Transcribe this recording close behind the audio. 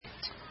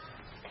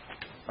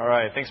All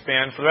right, thanks,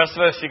 Ben. For the rest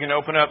of us, you can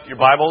open up your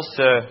Bibles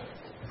to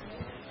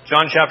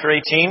John chapter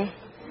 18.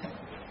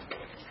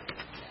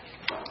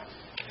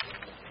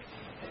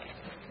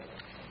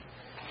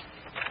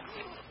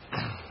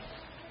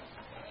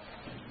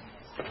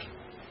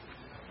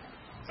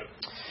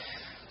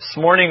 This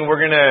morning, we're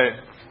going to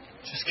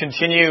just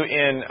continue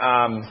in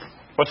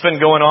what's been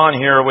going on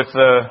here with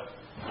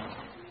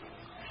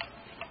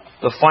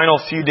the final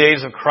few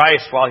days of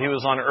Christ while He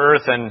was on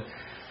earth. And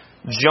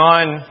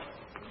John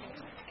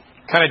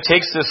kind of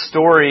takes this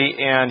story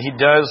and he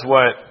does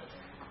what,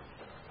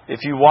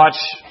 if you watch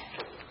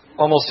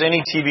almost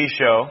any TV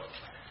show,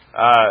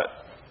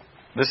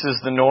 this is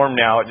the norm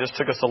now. It just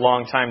took us a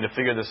long time to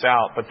figure this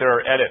out, but there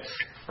are edits,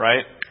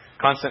 right?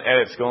 Constant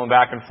edits going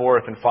back and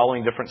forth and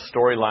following different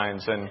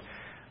storylines. And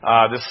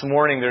this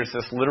morning there's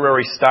this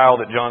literary style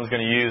that John's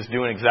going to use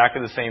doing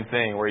exactly the same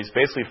thing, where he's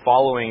basically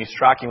he's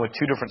tracking with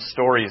two different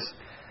stories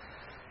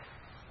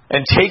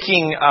and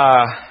taking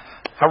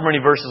however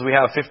many verses we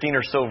have, 15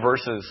 or so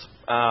verses,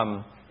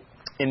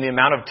 in the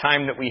amount of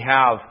time that we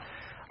have.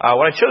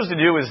 What I chose to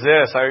do is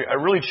this. I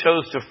really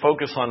chose to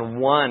focus on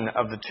one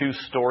of the two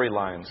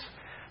storylines.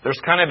 There's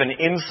kind of an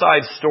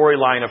inside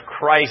storyline of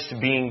Christ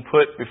being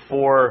put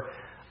before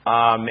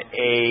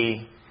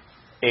a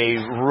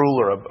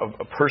ruler,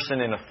 a person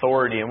in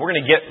authority. And we're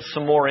going to get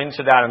some more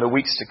into that in the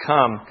weeks to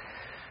come.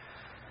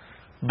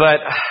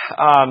 But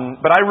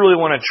I really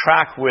want to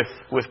track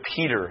with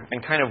Peter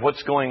and kind of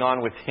what's going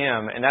on with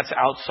him, and that's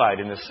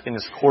outside in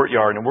this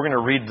courtyard. And we're going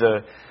to read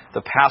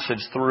the passage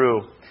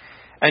through.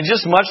 And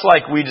just much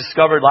like we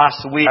discovered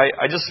last week,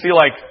 I just feel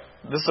like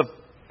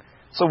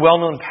it's a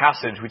well-known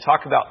passage. We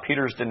talk about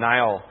Peter's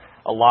denial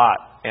a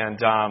lot, and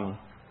I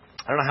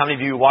don't know how many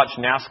of you watch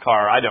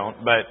NASCAR. I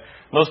don't, but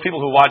most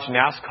people who watch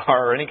NASCAR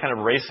or any kind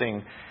of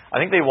racing, I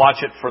think they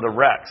watch it for the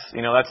wrecks.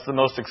 You know, that's the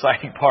most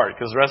exciting part,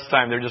 because the rest of the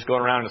time they're just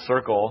going around in a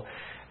circle.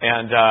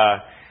 And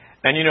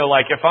you know,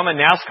 like if I'm a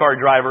NASCAR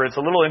driver, it's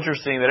a little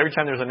interesting that every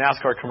time there's a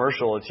NASCAR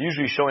commercial, it's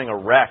usually showing a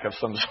wreck of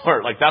some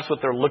sort. Like that's what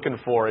they're looking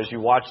for as you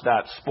watch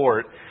that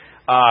sport.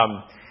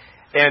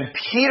 And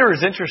Peter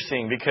is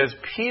interesting because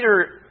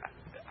Peter,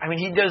 I mean,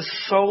 he does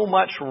so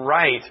much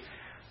right.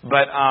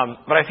 But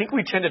I think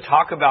we tend to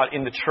talk about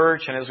in the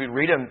church, and as we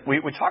read him,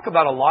 we talk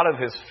about a lot of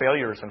his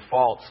failures and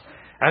faults.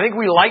 And I think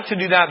we like to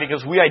do that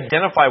because we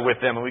identify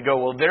with them and we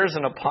go, well, there's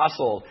an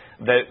apostle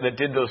that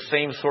did those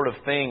same sort of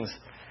things.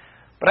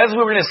 But as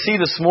we're going to see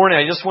this morning,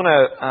 I just want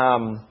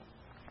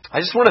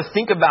to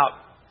think about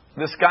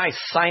this guy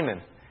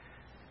Simon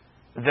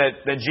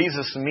that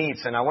Jesus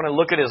meets, and I want to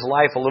look at his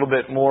life a little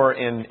bit more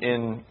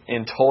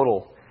in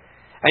total.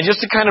 And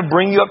just to kind of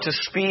bring you up to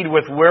speed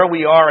with where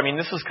we are, I mean,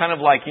 this is kind of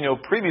like, you know,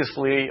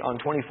 previously on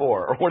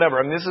 24 or whatever.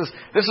 I mean, this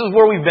is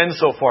where we've been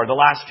so far the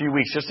last few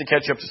weeks, just to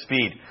catch you up to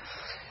speed.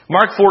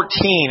 Mark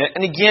 14,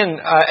 and again,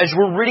 as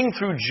we're reading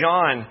through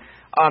John,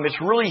 it's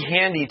really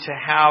handy to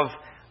have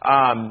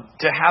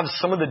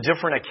some of the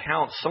different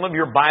accounts. Some of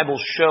your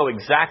Bibles show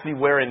exactly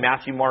where in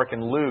Matthew, Mark,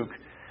 and Luke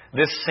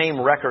this same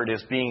record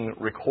is being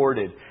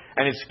recorded.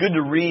 And it's good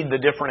to read the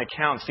different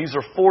accounts. These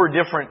are four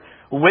different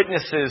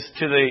witnesses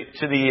to the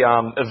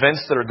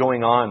events that are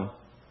going on.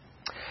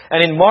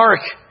 And in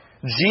Mark,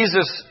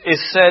 Jesus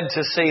is said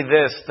to say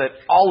this, that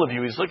all of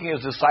you, he's looking at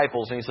his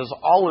disciples and he says,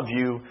 all of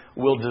you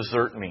will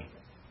desert me.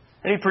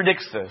 And he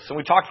predicts this. And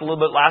we talked a little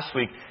bit last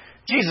week.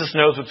 Jesus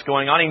knows what's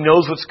going on. He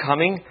knows what's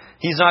coming.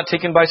 He's not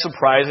taken by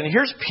surprise. And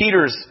here's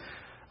Peter's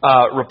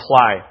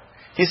reply.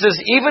 He says,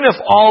 even if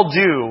all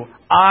do,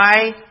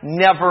 I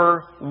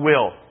never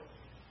will.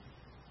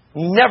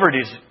 Never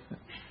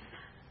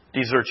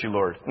desert you,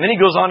 Lord. And then he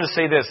goes on to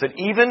say this, that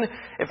even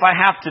if I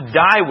have to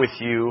die with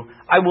you,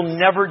 I will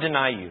never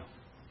deny you.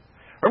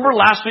 Remember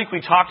last week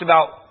we talked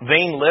about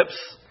vain lips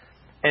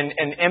and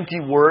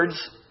empty words?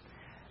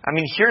 I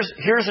mean,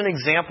 here's an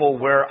example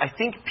where I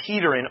think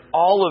Peter, in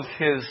all of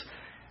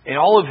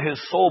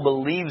his soul,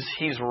 believes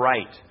he's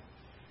right.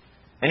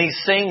 And he's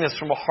saying this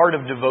from a heart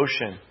of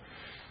devotion.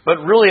 But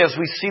really, as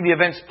we see the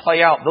events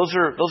play out, those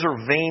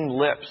are vain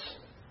lips,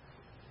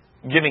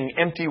 giving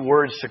empty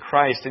words to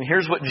Christ. And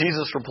here's what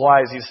Jesus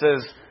replies. He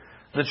says,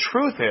 the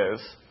truth is,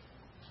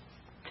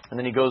 and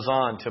then he goes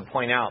on to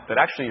point out that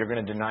actually you're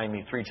going to deny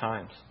me 3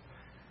 times.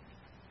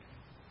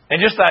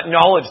 And just that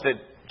knowledge that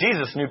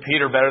Jesus knew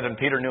Peter better than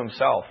Peter knew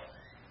himself.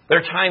 There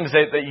are times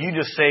that you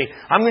just say,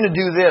 I'm going to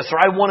do this, or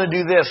I want to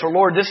do this, or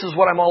Lord, this is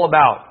what I'm all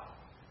about.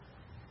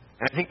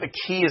 And I think the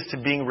key is to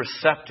being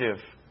receptive.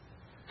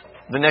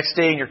 The next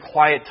day in your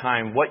quiet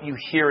time, what you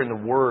hear in the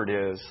Word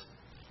is,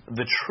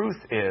 the truth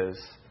is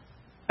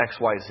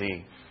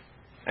XYZ.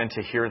 And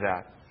to hear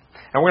that.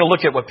 And we're going to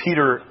look at what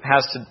Peter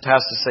has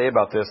to say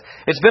about this.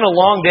 It's been a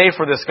long day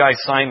for this guy,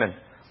 Simon.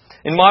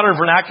 In modern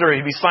vernacular,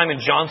 he'd be Simon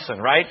Johnson,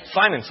 right?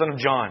 Simon, son of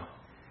John.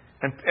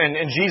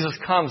 And Jesus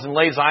comes and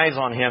lays eyes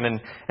on him and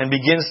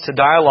begins to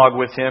dialogue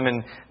with him.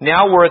 And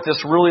now we're at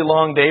this really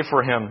long day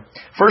for him.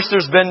 First,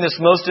 there's been this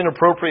most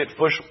inappropriate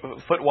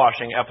foot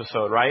washing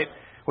episode, right?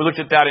 We looked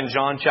at that in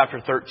John chapter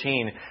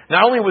 13.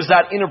 Not only was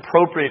that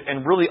inappropriate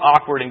and really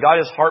awkward and got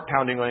his heart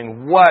pounding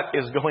going, what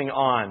is going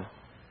on?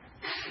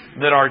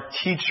 that our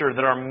teacher,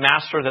 that our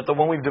master, that the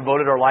one we've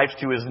devoted our lives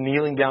to is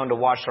kneeling down to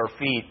wash our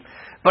feet.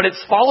 But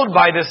it's followed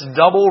by this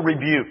double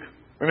rebuke.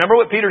 Remember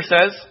what Peter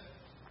says?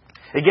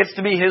 It gets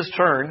to be his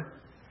turn.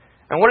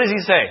 And what does he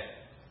say?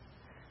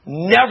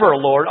 Never,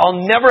 Lord,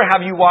 I'll never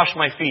have you wash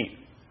my feet.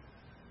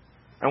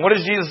 And what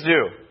does Jesus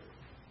do?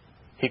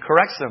 He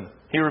corrects him.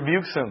 He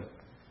rebukes him.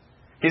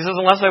 He says,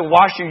 unless I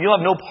wash you, you'll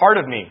have no part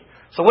of me.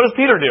 So what does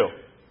Peter do?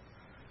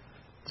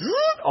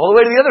 All the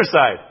way to the other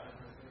side.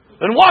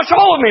 Then wash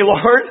all of me,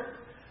 Lord.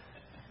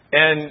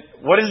 And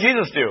what does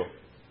Jesus do?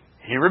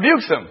 He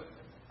rebukes him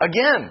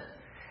again.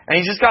 And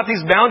he's just got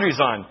these boundaries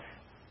on.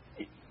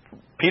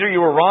 Peter,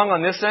 you were wrong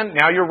on this end.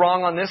 Now you're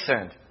wrong on this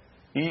end.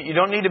 You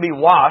don't need to be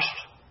washed.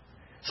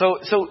 So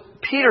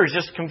Peter's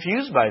just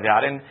confused by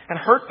that and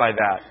hurt by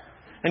that.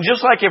 And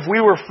just like if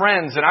we were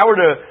friends and I were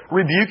to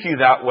rebuke you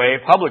that way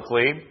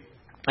publicly,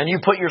 and you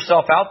put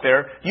yourself out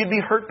there, you'd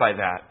be hurt by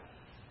that.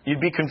 You'd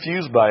be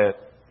confused by it.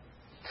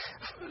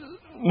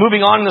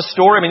 Moving on in the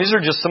story, I mean, these are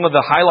just some of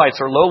the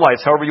highlights or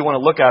lowlights, however you want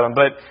to look at them.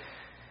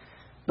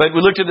 But we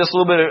looked at this a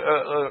little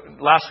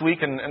bit last week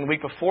and the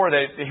week before,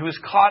 that he was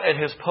caught at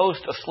his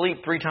post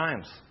asleep 3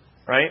 times,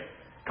 right?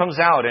 Comes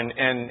out, and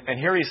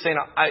here he's saying,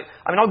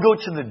 I'll go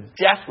to the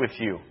death with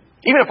you.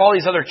 Even if all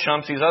these other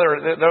chumps, they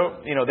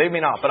may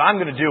not, but I'm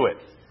going to do it.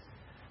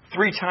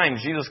 3 times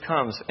Jesus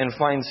comes and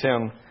finds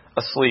him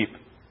asleep.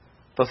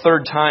 The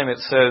 3rd time it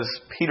says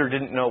Peter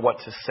didn't know what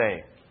to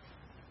say.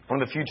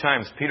 One of the few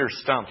times Peter's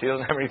stumped. He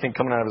doesn't have anything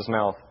coming out of his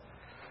mouth.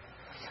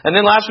 And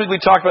then last week we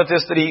talked about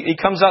this, that he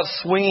comes out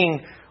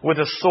swinging with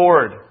a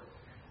sword.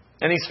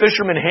 And these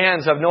fishermen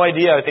hands have no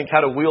idea, I think,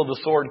 how to wield the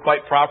sword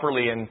quite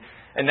properly. And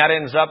that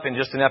ends up in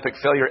just an epic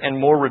failure and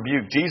more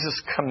rebuke.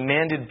 Jesus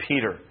commanded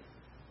Peter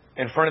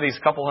in front of these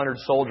couple hundred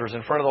soldiers,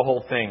 in front of the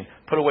whole thing,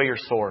 put away your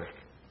sword.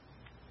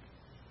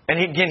 And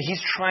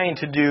he's trying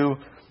to do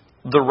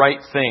the right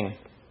thing.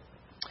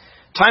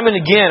 Time and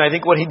again, I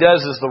think what he does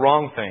is the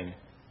wrong thing.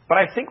 But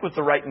I think with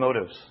the right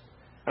motives.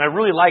 And I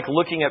really like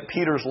looking at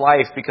Peter's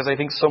life because I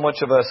think so much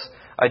of us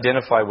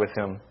identify with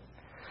him.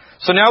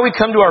 So now we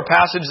come to our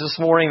passage this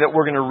morning that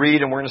we're going to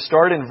read, and we're going to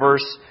start in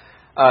verse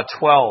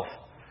 12.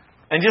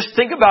 And just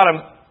think about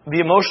the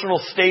emotional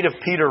state of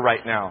Peter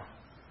right now.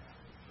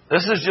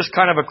 This is just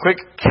kind of a quick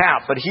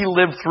cap, but he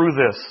lived through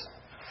this.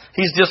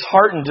 He's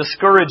disheartened,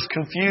 discouraged,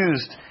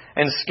 confused,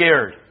 and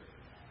scared.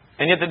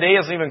 And yet the day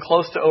isn't even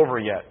close to over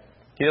yet.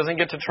 He doesn't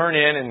get to turn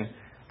in and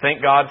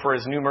thank God for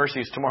His new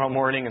mercies tomorrow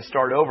morning and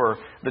start over.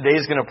 The day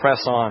is going to press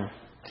on.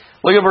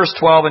 Look at verse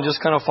 12 and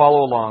just kind of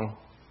follow along.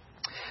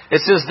 It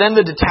says, Then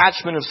the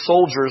detachment of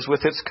soldiers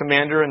with its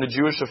commander and the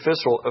Jewish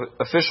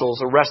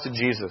officials arrested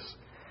Jesus.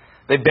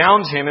 They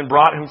bound him and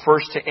brought him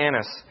first to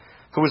Annas,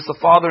 who was the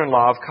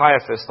father-in-law of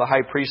Caiaphas, the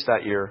high priest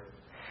that year.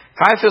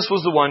 Caiaphas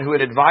was the one who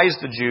had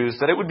advised the Jews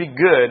that it would be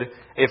good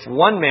if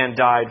one man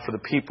died for the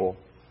people.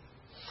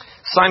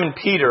 Simon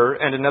Peter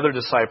and another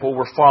disciple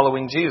were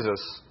following Jesus.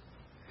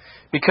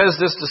 Because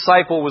this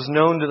disciple was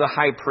known to the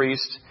high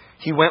priest,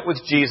 he went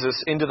with Jesus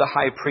into the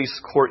high priest's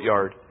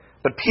courtyard.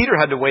 But Peter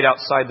had to wait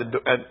outside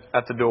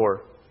at the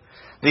door.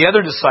 The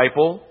other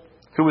disciple,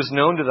 who was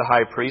known to the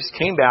high priest,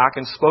 came back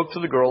and spoke to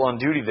the girl on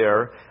duty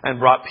there and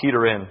brought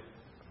Peter in.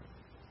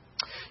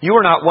 You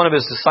are not one of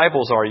his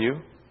disciples, are you?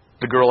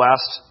 The girl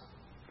asked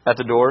at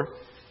the door.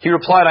 He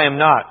replied, I am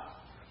not.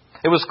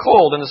 It was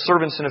cold, and the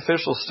servants and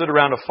officials stood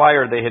around a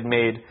fire they had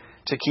made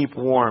to keep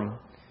warm.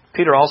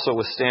 Peter also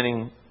was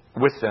standing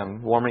with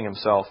them, warming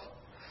himself.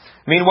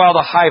 Meanwhile,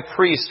 the high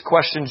priest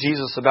questioned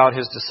Jesus about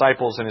his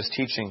disciples and his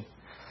teaching.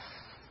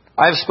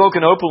 I have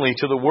spoken openly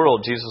to the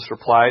world, Jesus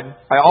replied.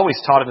 I always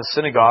taught in the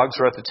synagogues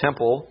or at the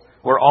temple,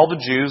 where all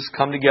the Jews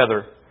come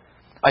together.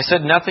 I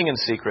said nothing in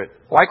secret.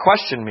 Why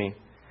question me?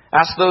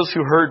 Ask those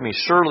who heard me.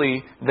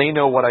 Surely they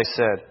know what I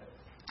said.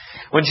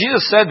 When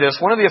Jesus said this,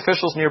 one of the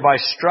officials nearby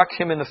struck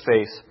him in the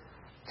face.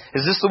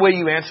 Is this the way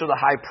you answer the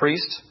high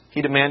priest?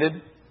 He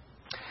demanded.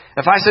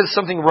 If I said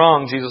something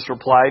wrong, Jesus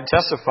replied,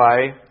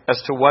 testify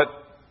as to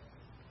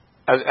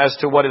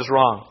what is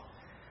wrong.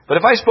 But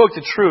if I spoke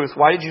the truth,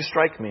 why did you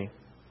strike me?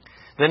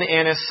 Then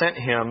Annas sent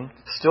him,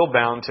 still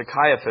bound, to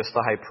Caiaphas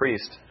the high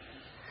priest.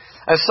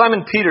 As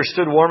Simon Peter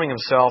stood warming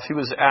himself, he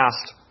was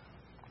asked,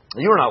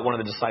 You are not one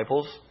of the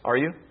disciples, are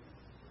you?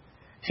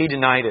 He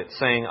denied it,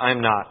 saying, I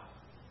am not.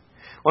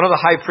 One of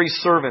the high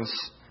priest's servants,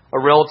 a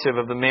relative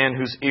of the man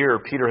whose ear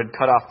Peter had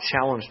cut off,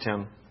 challenged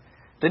him.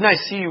 Didn't I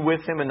see you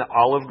with him in the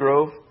olive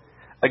grove?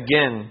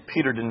 Again,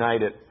 Peter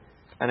denied it,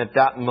 and at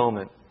that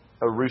moment,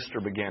 a rooster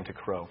began to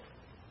crow.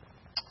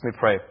 Let me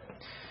pray.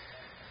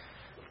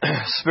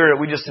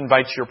 Spirit, we just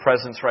invite your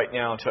presence right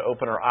now to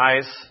open our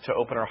eyes, to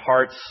open our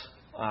hearts,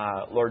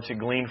 Lord, to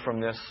glean from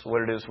this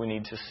what it is we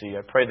need to see.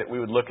 I pray that we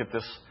would look at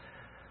this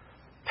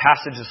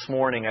passage this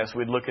morning as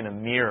we'd look in a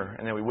mirror,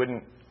 and that we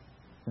wouldn't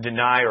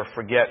deny or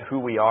forget who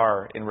we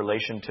are in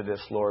relation to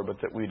this, Lord,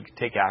 but that we'd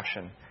take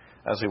action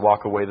as we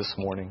walk away this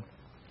morning.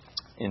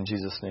 In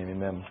Jesus' name,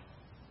 amen.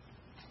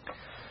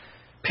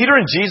 Peter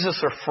and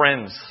Jesus are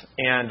friends,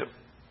 and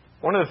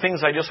one of the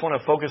things I just want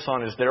to focus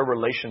on is their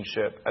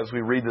relationship as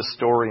we read this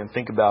story and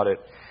think about it.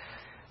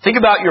 Think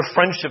about your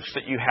friendships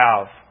that you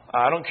have.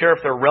 I don't care if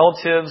they're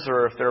relatives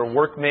or if they're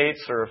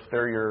workmates or if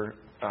they're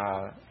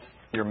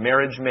your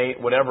marriage mate,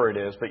 whatever it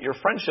is. But your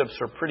friendships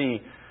are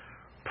pretty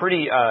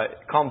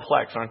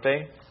complex, aren't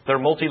they? They're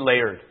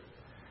multi-layered.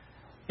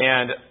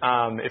 And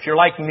if you're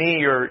like me,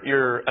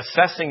 you're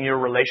assessing your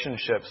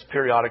relationships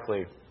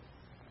periodically,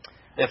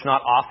 if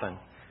not often.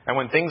 And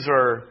when things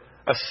are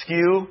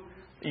askew,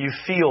 you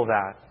feel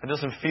that. It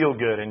doesn't feel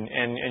good,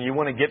 and you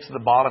want to get to the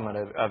bottom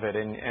of it,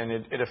 and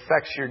it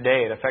affects your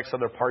day. It affects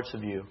other parts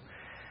of you.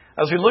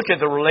 As we look at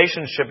the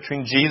relationship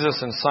between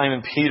Jesus and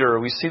Simon Peter,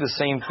 we see the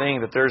same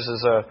thing, that theirs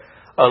is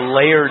a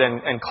layered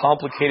and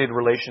complicated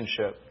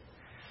relationship.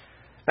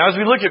 Now, as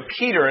we look at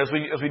Peter, as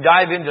we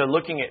dive into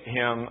looking at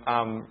him,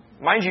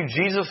 mind you,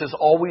 Jesus is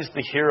always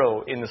the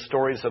hero in the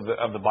stories of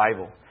the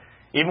Bible.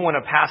 Even when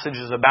a passage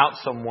is about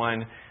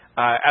someone,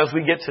 as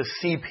we get to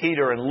see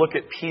Peter and look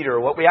at Peter,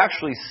 what we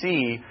actually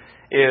see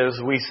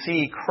is we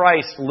see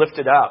Christ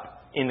lifted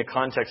up in the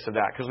context of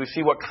that, because we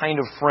see what kind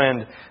of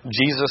friend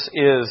Jesus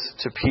is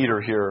to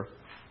Peter here.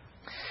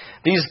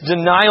 These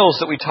denials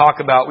that we talk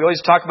about, we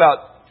always talk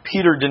about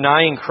Peter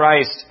denying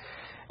Christ.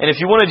 And if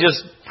you want to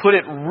just put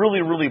it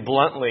really, really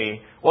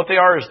bluntly, what they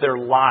are is they're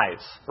lies,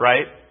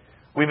 right?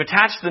 We've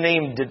attached the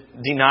name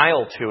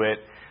denial to it,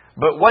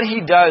 but what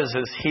he does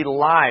is he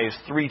lies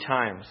 3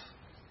 times.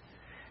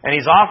 And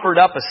he's offered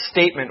up a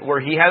statement where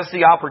he has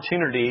the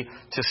opportunity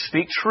to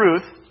speak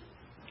truth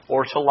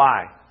or to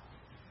lie.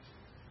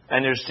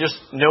 And there's just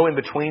no in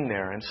between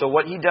there. And so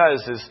what he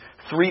does is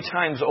 3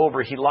 times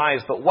over he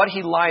lies. But what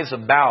he lies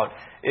about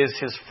is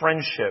his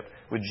friendship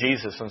with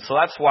Jesus. And so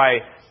that's why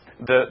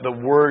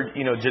the word,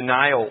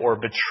 denial or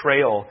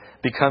betrayal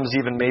becomes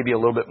even maybe a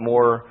little bit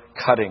more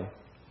cutting.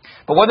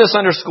 But what this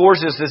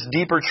underscores is this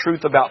deeper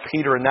truth about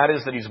Peter, and that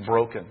is that he's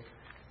broken.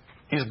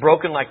 He's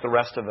broken like the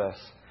rest of us.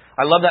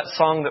 I love that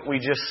song that we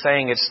just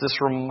sang. It's this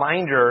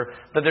reminder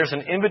that there's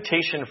an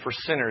invitation for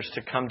sinners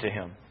to come to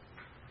Him.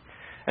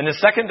 And the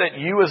second that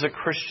you as a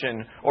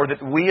Christian, or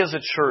that we as a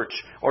church,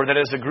 or that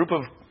as a group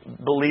of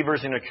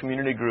believers in a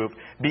community group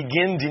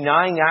begin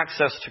denying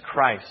access to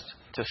Christ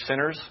to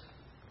sinners,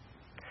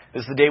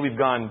 is the day we've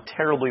gone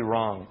terribly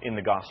wrong in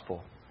the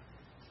gospel.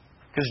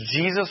 Because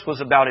Jesus was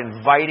about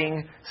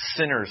inviting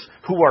sinners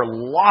who are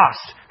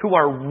lost, who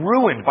are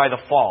ruined by the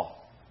fall.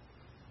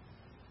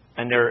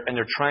 And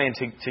they're trying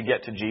to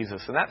get to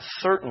Jesus. And that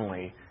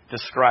certainly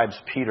describes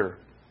Peter.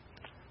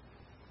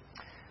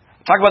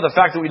 Talk about the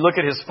fact that we look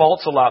at his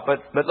faults a lot, but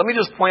let me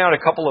just point out a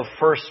couple of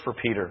firsts for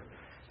Peter.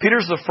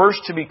 Peter's the first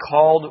to be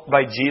called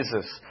by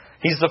Jesus.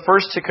 He's the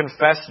first to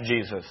confess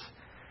Jesus.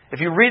 If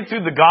you read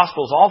through the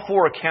Gospels, all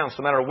 4 accounts,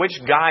 no matter which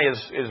guy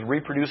is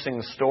reproducing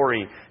the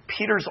story,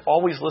 Peter's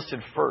always listed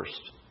first.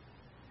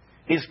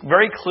 He's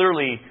very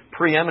clearly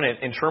preeminent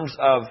in terms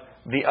of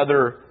the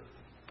other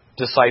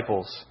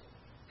disciples.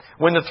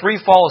 When the 3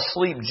 fall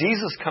asleep,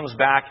 Jesus comes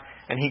back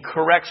and He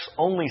corrects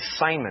only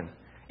Simon,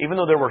 even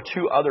though there were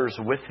 2 others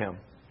with him.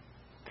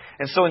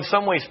 And so in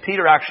some ways,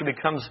 Peter actually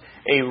becomes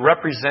a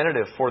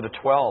representative for the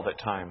 12 at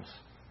times.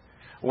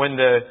 When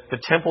the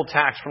temple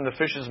tax from the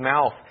fish's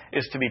mouth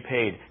is to be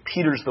paid,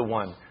 Peter's the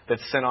one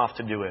that's sent off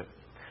to do it.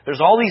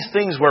 There's all these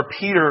things where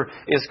Peter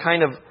is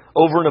kind of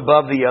over and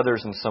above the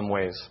others in some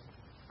ways.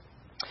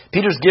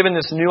 Peter's given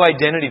this new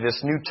identity,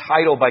 this new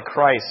title by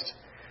Christ.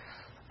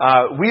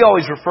 We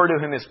always refer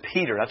to him as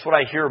Peter. That's what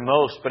I hear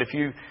most. But if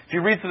you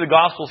read through the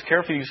Gospels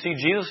carefully, you see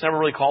Jesus never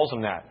really calls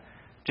him that.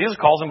 Jesus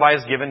calls him by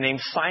his given name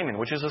Simon,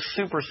 which is a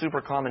super, super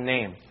common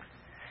name.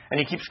 And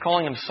He keeps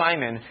calling him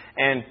Simon.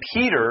 And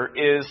Peter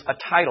is a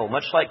title,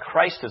 much like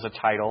Christ is a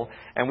title.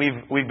 And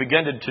we've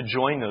begun to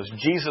join those.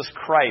 Jesus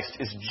Christ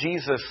is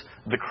Jesus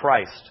the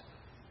Christ.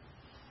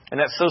 And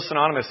that's so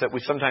synonymous that we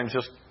sometimes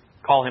just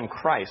call Him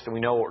Christ and we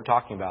know what we're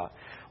talking about.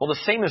 Well, the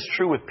same is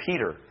true with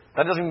Peter.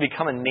 That doesn't even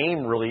become a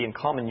name really in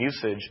common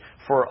usage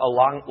for a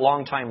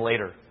long time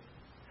later.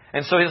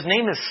 And so his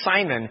name is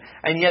Simon,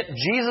 and yet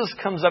Jesus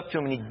comes up to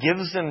him and He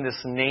gives him this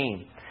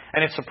name.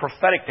 And it's a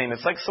prophetic name.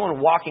 It's like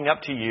someone walking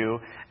up to you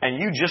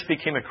and you just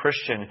became a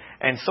Christian,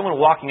 and someone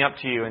walking up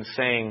to you and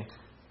saying,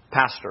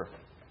 Pastor,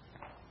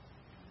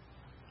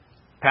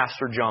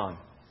 Pastor John,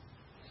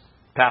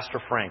 Pastor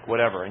Frank,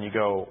 whatever. And you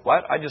go,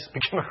 what? I just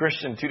became a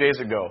Christian 2 days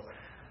ago.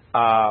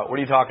 What are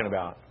you talking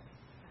about?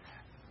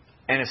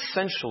 And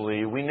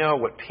essentially, we know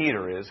what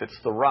Peter is. It's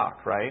the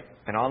rock, right?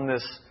 And on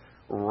this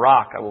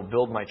rock I will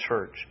build my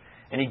church.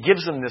 And He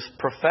gives them this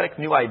prophetic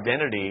new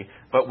identity,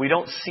 but we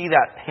don't see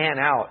that pan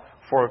out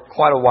for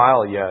quite a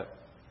while yet.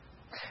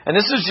 And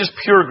this is just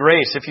pure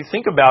grace. If you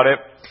think about it,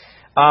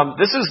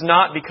 this is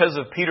not because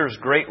of Peter's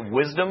great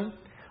wisdom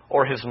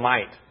or his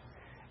might.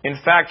 In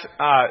fact,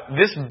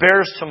 this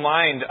bears to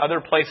mind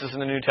other places in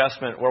the New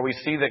Testament where we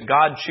see that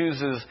God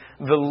chooses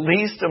the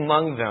least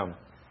among them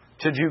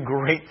to do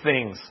great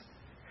things.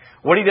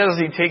 What he does is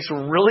he takes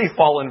really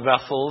fallen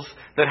vessels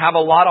that have a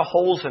lot of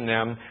holes in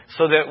them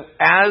so that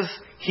as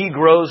he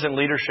grows in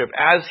leadership,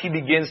 as he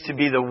begins to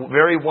be the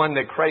very one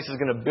that Christ is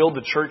going to build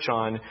the church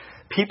on,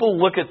 people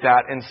look at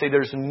that and say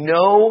there's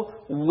no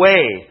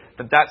way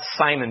that that's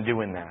Simon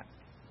doing that.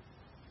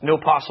 No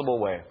possible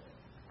way.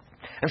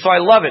 And so I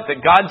love it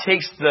that God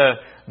takes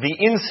the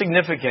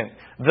insignificant,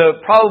 the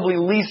probably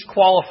least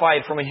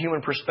qualified from a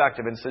human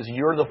perspective and says,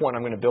 you're the one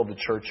I'm going to build the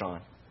church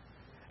on.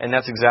 And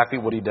that's exactly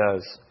what he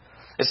does.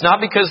 It's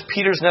not because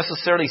Peter's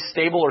necessarily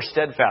stable or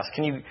steadfast.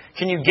 Can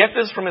you get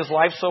this from his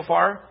life so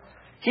far?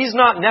 He's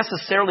not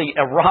necessarily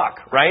a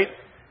rock, right?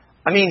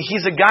 I mean,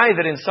 he's a guy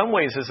that in some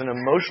ways is an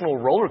emotional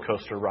roller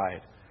coaster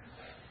ride.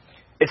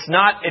 It's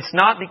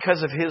not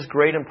because of his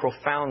great and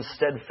profound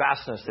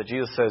steadfastness that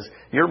Jesus says,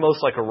 you're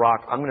most like a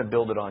rock, I'm going to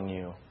build it on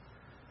you.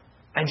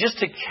 And just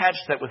to catch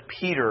that with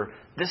Peter,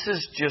 this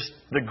is just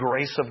the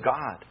grace of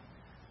God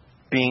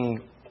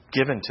being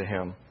given to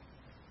him.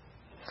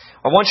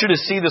 I want you to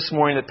see this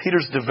morning that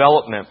Peter's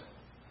development,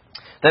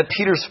 that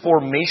Peter's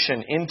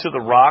formation into the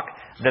rock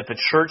that the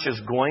church is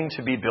going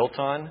to be built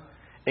on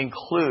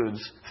includes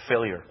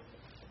failure.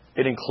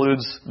 It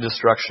includes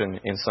destruction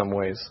in some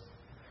ways.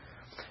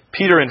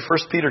 Peter in 1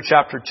 Peter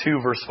chapter 2,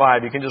 verse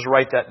 5, you can just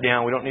write that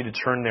down. We don't need to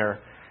turn there.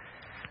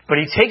 But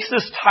he takes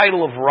this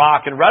title of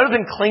rock, and rather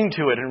than cling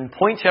to it and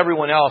point to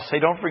everyone else, say,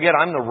 don't forget,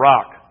 I'm the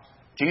rock.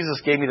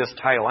 Jesus gave me this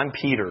title. I'm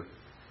Peter.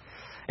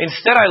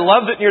 Instead, I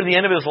love that near the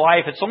end of his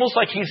life, it's almost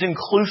like he's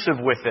inclusive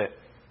with it.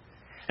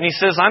 And he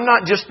says, I'm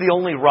not just the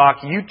only rock.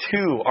 You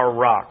too are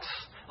rocks.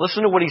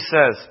 Listen to what he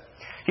says.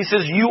 He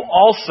says, you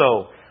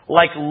also,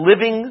 like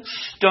living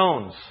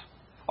stones,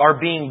 are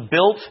being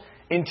built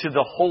into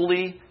the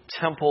holy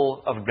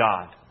temple of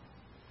God.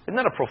 Isn't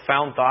that a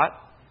profound thought?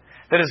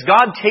 That as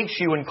God takes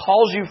you and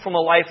calls you from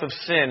a life of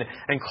sin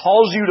and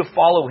calls you to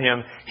follow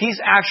Him, He's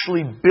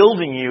actually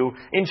building you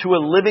into a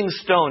living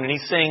stone. And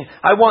He's saying,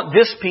 I want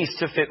this piece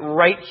to fit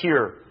right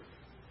here.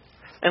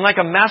 And like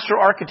a master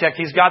architect,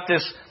 He's got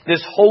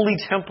this holy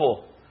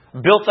temple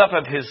built up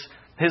of His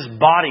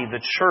body,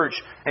 the church,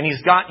 and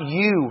He's got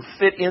you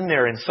fit in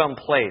there in some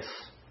place.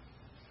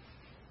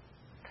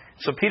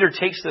 So Peter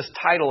takes this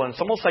title and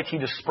it's almost like he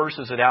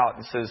disperses it out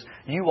and says,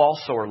 you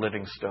also are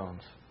living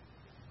stones.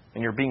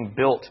 And you're being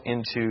built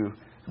into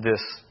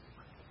this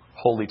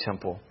holy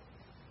temple.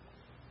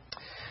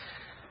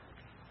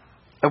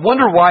 I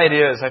wonder why it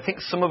is. I think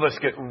some of us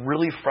get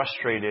really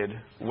frustrated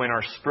when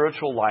our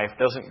spiritual life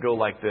doesn't go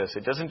like this.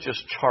 It doesn't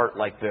just chart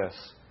like this.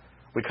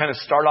 We kind of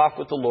start off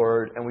with the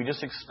Lord and we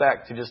just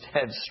expect to just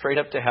head straight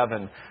up to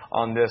heaven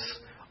on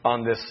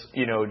this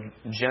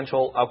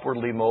gentle,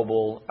 upwardly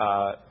mobile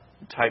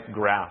type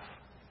graph.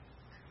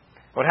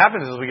 What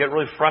happens is we get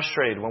really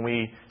frustrated when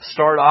we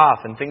start off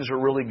and things are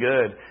really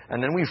good,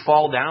 and then we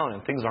fall down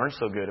and things aren't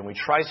so good, and we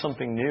try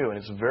something new, and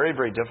it's very,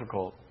 very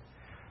difficult.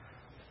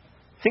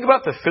 Think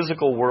about the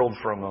physical world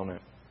for a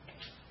moment.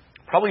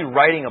 Probably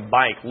riding a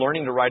bike,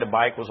 learning to ride a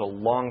bike was a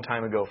long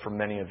time ago for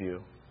many of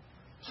you.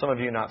 Some of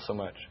you, not so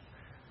much.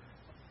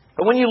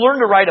 But when you learned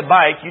to ride a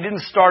bike, you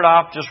didn't start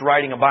off just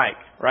riding a bike,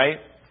 right?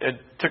 It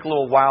took a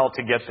little while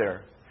to get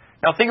there.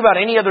 Now think about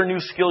any other new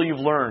skill you've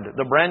learned,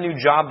 the brand new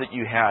job that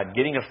you had,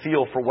 getting a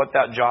feel for what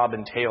that job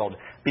entailed,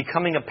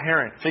 becoming a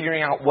parent,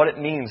 figuring out what it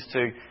means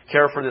to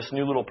care for this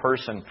new little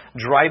person,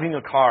 driving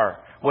a car,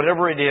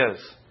 whatever it is.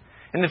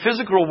 In the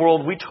physical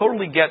world, we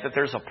totally get that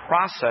there's a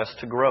process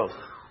to growth,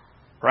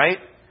 right?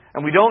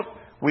 And we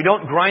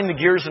don't grind the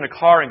gears in a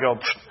car and go,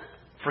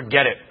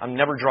 forget it, I'm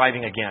never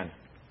driving again.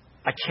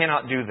 I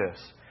cannot do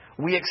this.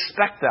 We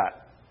expect that.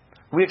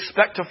 We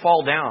expect to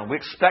fall down. We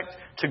expect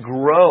to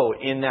grow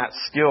in that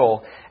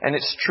skill. And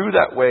it's true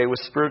that way with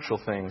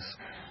spiritual things.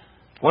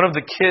 One of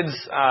the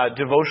kids'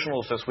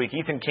 devotionals this week,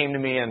 Ethan came to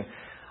me and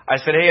I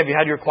said, hey, have you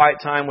had your quiet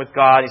time with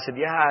God? He said,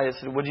 yeah. I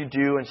said, what'd you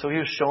do? And so he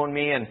was showing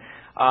me and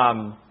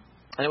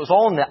it was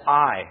all in the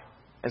eye.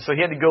 And so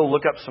he had to go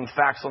look up some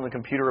facts on the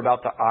computer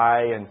about the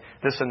eye and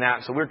this and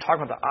that. So we were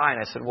talking about the eye and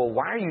I said, well,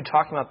 why are you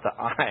talking about the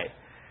eye?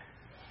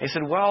 He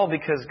said, well,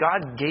 because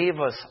God gave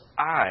us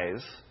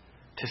eyes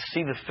to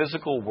see the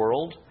physical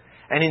world.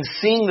 And in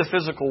seeing the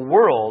physical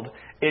world,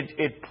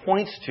 it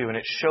points to and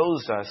it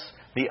shows us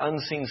the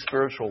unseen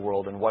spiritual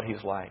world and what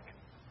He's like.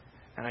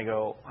 And I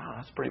go, wow,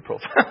 that's pretty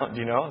profound,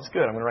 It's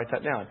good. I'm going to write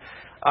that down.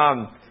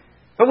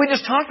 But we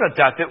just talked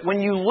about that when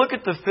you look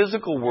at the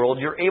physical world,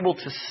 you're able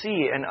to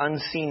see an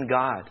unseen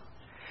God.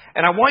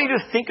 And I want you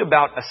to think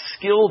about a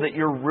skill that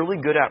you're really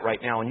good at right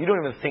now, and you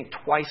don't even think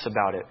twice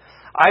about it.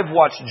 I've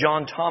watched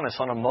John Thomas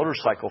on a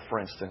motorcycle, for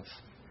instance.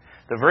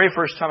 The very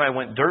first time I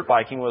went dirt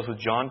biking was with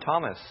John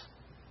Thomas.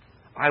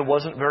 I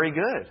wasn't very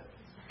good.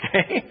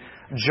 Okay?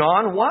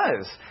 John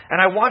was. And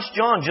I watched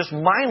John just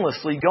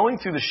mindlessly going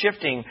through the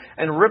shifting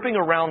and ripping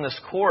around this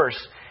course.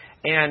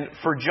 And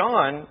for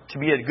John to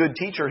be a good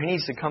teacher, he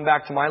needs to come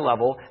back to my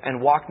level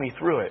and walk me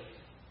through it.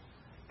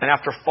 And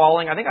after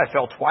falling, I think I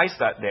fell twice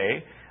that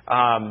day.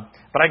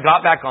 But I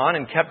got back on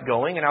and kept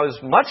going. And I was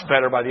much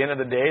better by the end of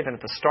the day than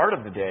at the start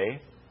of the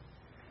day.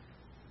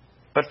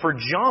 But for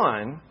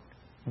John,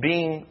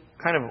 being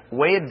kind of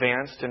way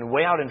advanced and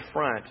way out in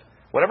front,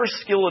 whatever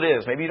skill it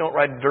is, maybe you don't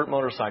ride dirt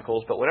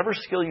motorcycles, but whatever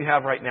skill you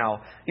have right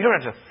now, you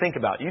don't have to think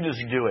about it. You just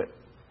do it.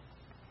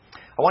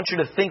 I want you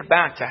to think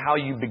back to how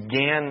you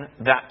began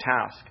that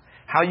task,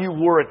 how you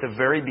were at the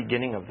very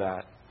beginning of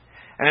that.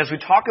 And as we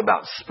talk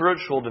about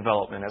spiritual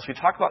development, as we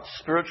talk about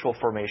spiritual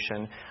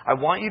formation, I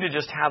want you to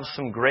just have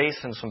some grace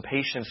and some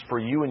patience for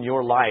you in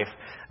your life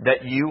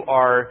that you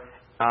are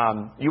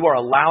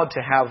allowed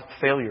to have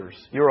failures.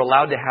 You're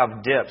allowed to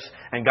have dips.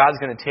 And God's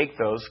going to take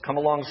those, come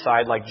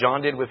alongside like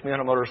John did with me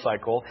on a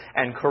motorcycle,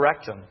 and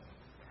correct them.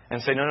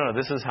 And say, no,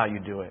 this is how you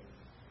do it.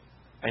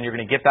 And you're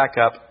going to get back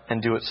up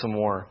and do it some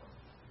more.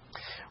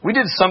 We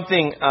did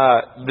something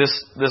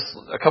this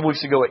a couple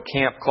weeks ago at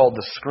camp called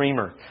the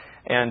Screamer.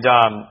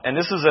 And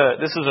this is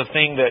a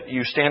thing that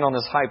you stand on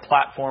this high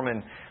platform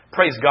and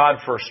praise God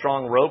for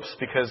strong ropes,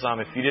 because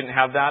if you didn't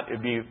have that,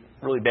 it'd be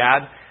really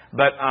bad.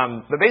 But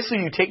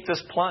basically you take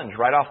this plunge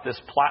right off this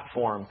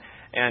platform.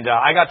 And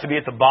I got to be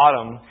at the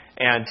bottom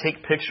and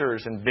take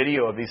pictures and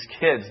video of these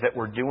kids that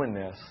were doing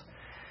this.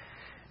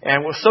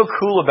 And what was so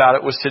cool about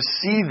it was to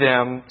see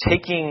them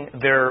taking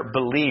their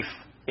belief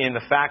in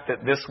the fact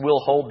that this will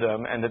hold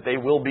them and that they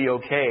will be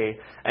okay.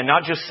 And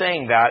not just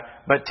saying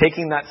that, but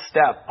taking that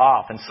step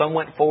off. And some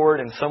went forward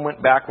and some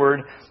went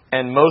backward.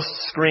 And most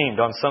screamed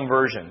on some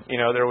version. You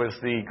know, there was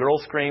the girl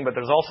scream, but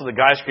there's also the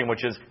guy scream,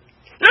 which is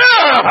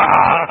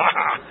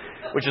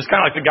which is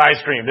kind of like the guy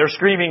scream. They're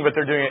screaming, but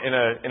they're doing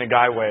it in a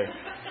guy way.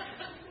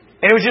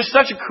 And it was just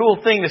such a cool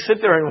thing to sit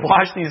there and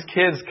watch these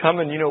kids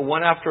coming,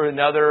 one after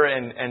another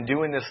and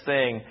doing this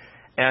thing.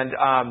 And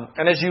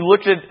as you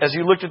looked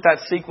at that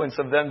sequence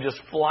of them just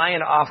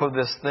flying off of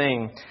this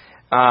thing,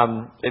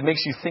 it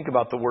makes you think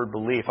about the word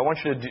belief. I want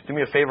you to do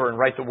me a favor and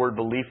write the word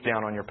belief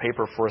down on your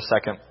paper for a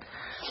second.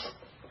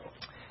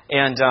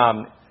 And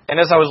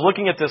as I was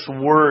looking at this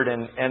word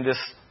and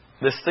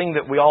this thing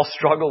that we all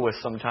struggle with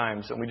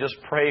sometimes, and we just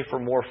pray for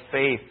more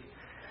faith,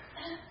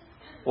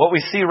 what we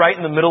see right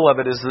in the middle of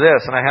it is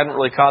this, and I hadn't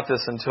really caught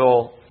this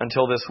until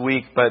this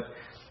week, but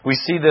we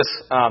see this.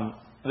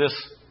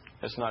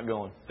 It's not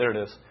going. There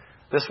it is.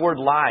 This word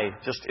lie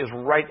just is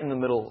right in the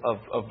middle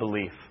of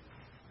belief.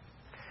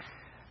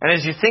 And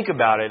as you think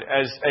about it,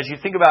 as you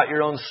think about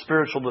your own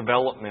spiritual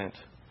development,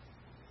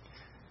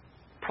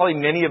 probably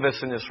many of us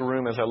in this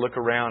room, as I look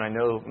around, I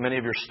know many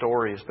of your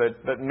stories,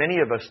 but many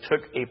of us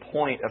took a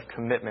point of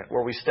commitment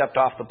where we stepped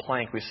off the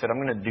plank. We said,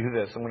 I'm going to do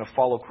this. I'm going to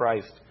follow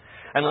Christ.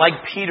 And like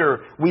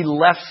Peter, we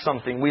left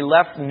something. We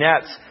left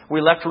nets. We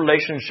left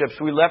relationships.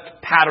 We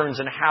left patterns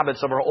and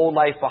habits of our old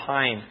life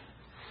behind.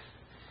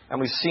 And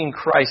we've seen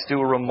Christ do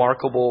a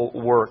remarkable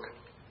work.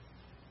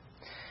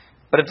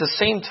 But at the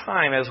same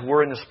time, as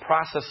we're in this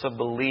process of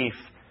belief,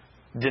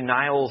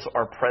 denials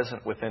are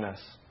present within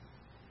us.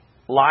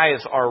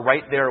 Lies are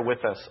right there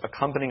with us,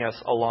 accompanying us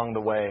along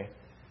the way.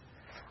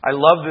 I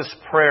love this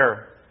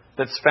prayer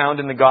that's found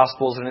in the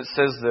Gospels, and it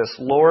says this: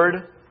 Lord,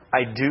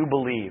 I do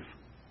believe.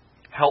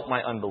 Help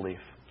my unbelief.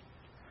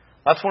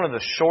 That's one of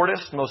the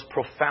shortest, most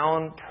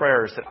profound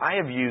prayers that I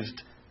have used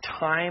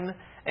time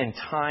and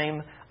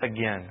time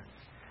again.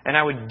 And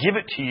I would give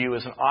it to you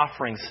as an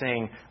offering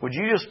saying, would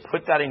you just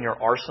put that in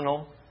your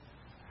arsenal?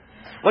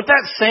 What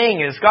that's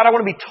saying is, God, I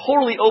want to be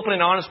totally open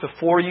and honest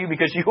before you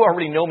because you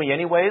already know me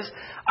anyways.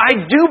 I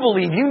do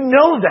believe. You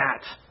know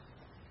that.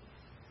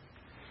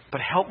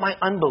 But help my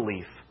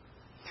unbelief.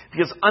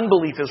 Because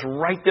unbelief is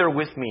right there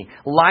with me.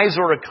 Lies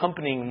are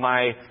accompanying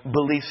my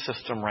belief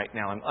system right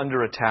now. I'm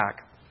under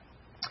attack.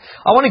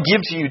 I want to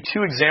give to you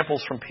two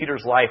examples from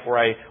Peter's life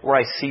where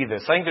I see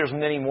this. I think there's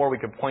many more we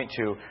could point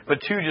to, but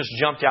two just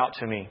jumped out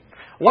to me.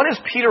 One is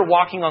Peter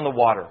walking on the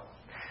water.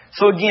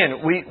 So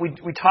again,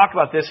 we talk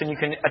about this, and you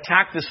can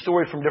attack this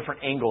story from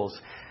different angles.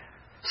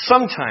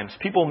 Sometimes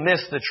people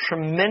miss the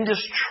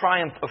tremendous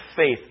triumph of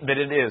faith that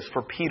it is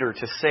for Peter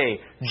to say,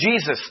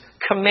 Jesus,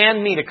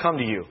 command me to come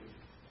to you.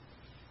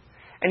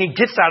 And he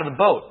gets out of the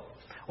boat,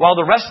 while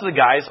the rest of the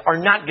guys are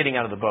not getting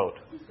out of the boat.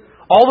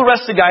 All the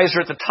rest of the guys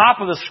are at the top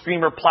of the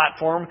Screamer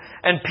platform,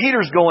 and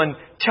Peter's going,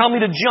 tell me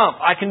to jump.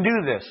 I can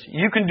do this.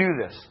 You can do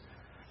this.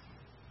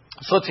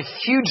 So it's a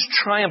huge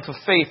triumph of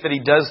faith that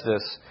he does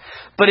this.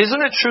 But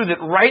isn't it true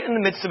that right in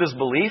the midst of his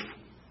belief,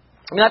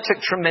 that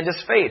took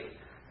tremendous faith.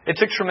 It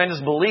took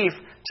tremendous belief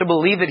to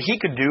believe that he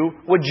could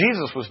do what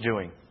Jesus was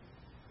doing.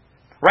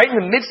 Right in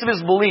the midst of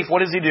his belief, what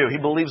does he do? He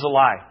believes a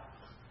lie.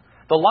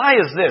 The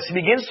lie is this. He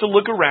begins to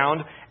look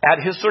around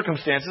at his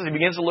circumstances. He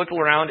begins to look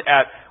around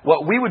at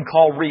what we would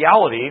call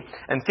reality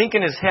and think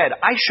in his head,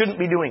 I shouldn't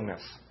be doing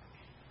this.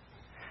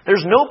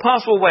 There's no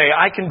possible way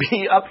I can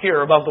be up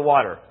here above the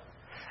water.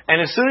 And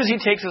as soon as he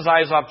takes his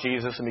eyes off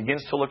Jesus and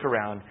begins to look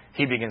around,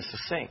 he begins to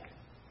sink.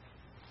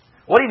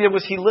 What he did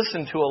was he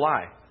listened to a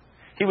lie.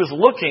 He was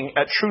looking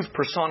at truth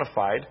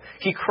personified.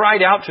 He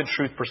cried out to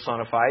truth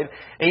personified.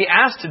 And he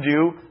asked to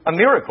do a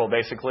miracle,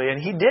 basically,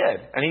 and he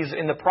did. And he's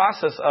in the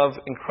process of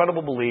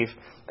incredible belief.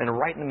 And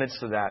right in the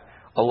midst of that,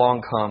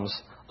 along comes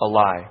a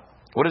lie.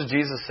 What does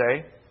Jesus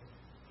say?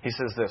 He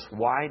says this: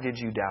 why did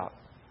you doubt?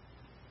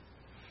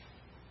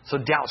 So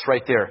doubt's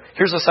right there.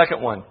 Here's the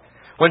second one.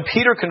 When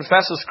Peter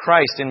confesses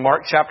Christ in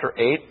Mark chapter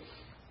 8,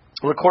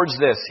 records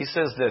this. He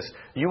says this,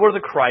 "You are the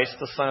Christ,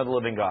 the Son of the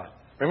living God."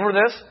 Remember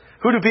this?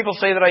 Who do people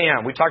say that I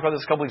am? We talked about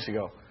this a couple weeks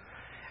ago.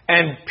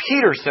 And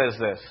Peter says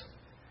this.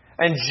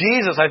 And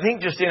Jesus, I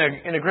think just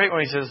in a great way,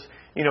 he says,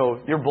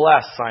 "You're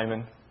blessed,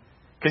 Simon.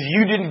 Because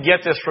you didn't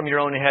get this from your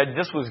own head.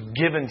 This was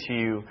given to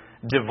you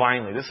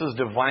divinely. This is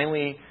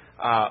divinely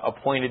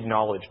appointed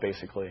knowledge,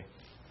 basically."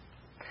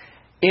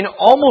 In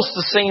almost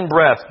the same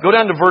breath, go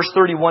down to verse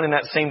 31 in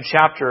that same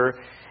chapter,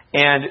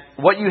 and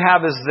what you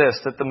have is this,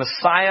 that the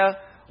Messiah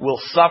will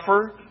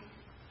suffer,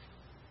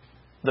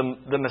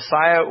 the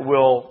Messiah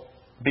will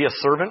be a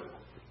servant,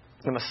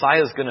 the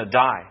Messiah is going to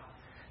die.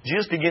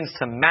 Jesus begins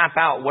to map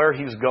out where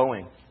he's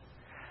going.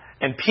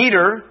 And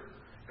Peter,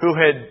 who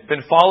had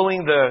been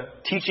following the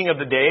teaching of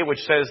the day,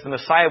 which says the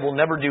Messiah will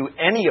never do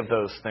any of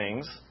those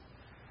things,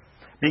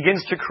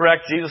 begins to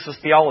correct Jesus'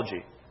 theology.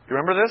 You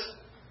remember this?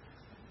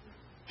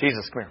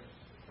 Jesus, come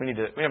here.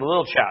 We have a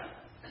little chat.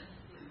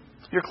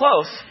 You're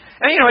close.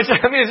 And that's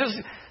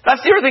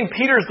the other thing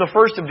Peter's the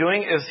first of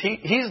doing, is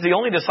he's the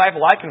only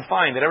disciple I can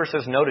find that ever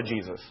says no to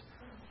Jesus.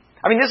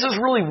 This is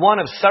really one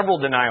of several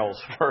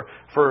denials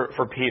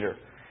for Peter.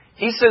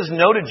 He says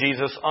no to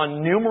Jesus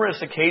on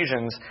numerous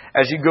occasions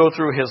as you go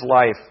through his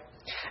life.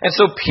 And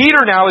so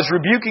Peter now is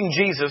rebuking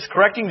Jesus,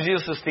 correcting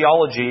Jesus'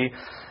 theology,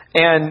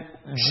 and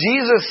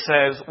Jesus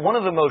says one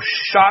of the most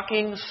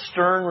shocking,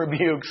 stern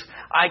rebukes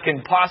I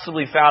can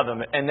possibly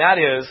fathom, and that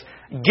is,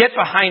 "Get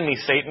behind me,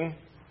 Satan.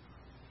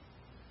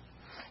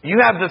 You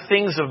have the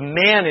things of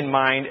man in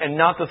mind and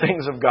not the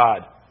things of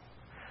God."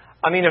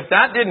 If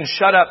that didn't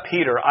shut up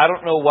Peter, I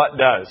don't know what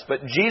does.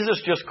 But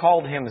Jesus just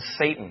called him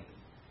Satan.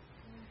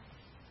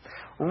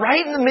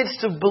 Right in the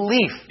midst of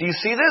belief. Do you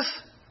see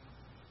this?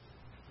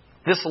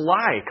 This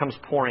lie comes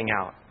pouring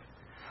out.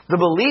 The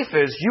belief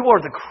is, you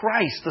are the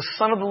Christ, the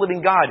Son of the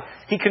living God.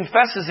 He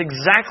confesses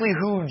exactly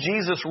who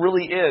Jesus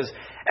really is.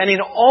 And in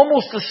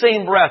almost the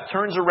same breath,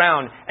 turns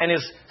around and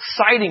is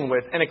siding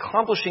with and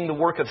accomplishing the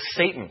work of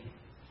Satan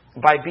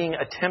by being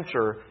a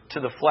tempter to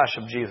the flesh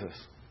of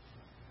Jesus.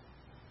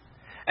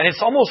 And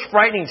it's almost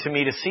frightening to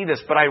me to see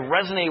this, but I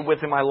resonate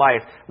with in my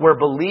life where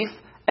belief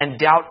and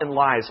doubt and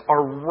lies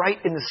are right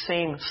in the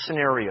same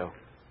scenario.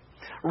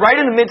 Right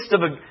in the midst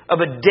of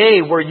a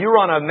day where you're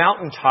on a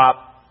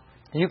mountaintop,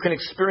 you can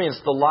experience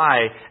the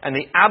lie and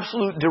the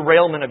absolute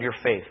derailment of your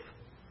faith.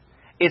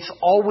 It's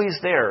always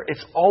there.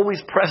 It's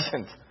always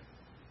present.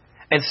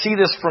 And see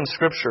this from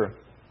Scripture.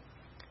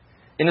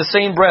 In the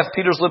same breath,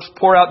 Peter's lips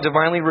pour out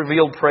divinely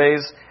revealed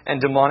praise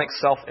and demonic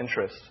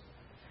self-interest.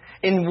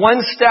 In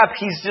one step,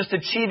 he's just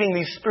achieving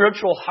these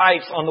spiritual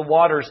heights on the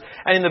waters.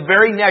 And in the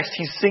very next,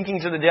 he's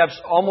sinking to the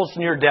depths, almost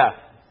near death.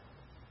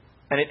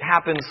 And it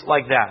happens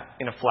like that,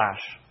 in a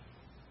flash.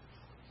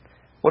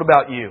 What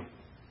about you?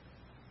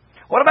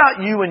 What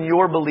about you and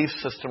your belief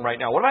system right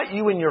now? What about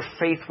you and your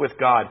faith with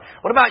God?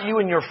 What about you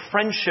and your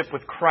friendship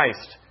with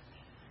Christ?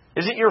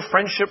 Isn't your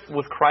friendship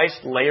with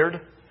Christ layered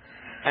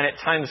and at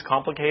times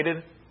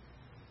complicated?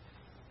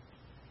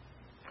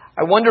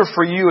 I wonder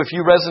for you if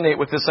you resonate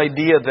with this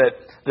idea that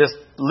this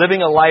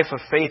living a life of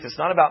faith is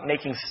not about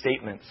making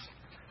statements.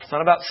 It's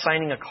not about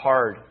signing a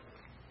card.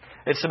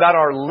 It's about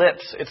our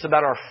lips. It's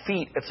about our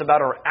feet. It's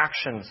about our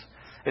actions.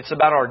 It's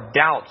about our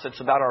doubts. It's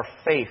about our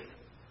faith.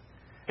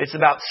 It's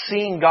about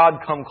seeing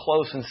God come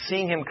close and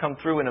seeing Him come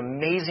through in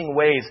amazing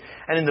ways.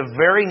 And in the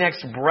very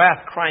next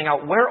breath crying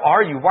out, "Where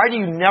are you? Why do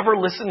you never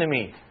listen to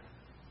me?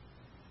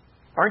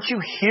 Aren't you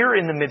here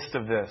in the midst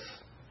of this?"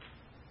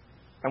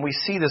 And we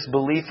see this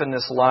belief and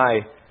this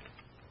lie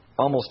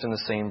almost in the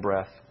same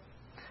breath.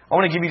 I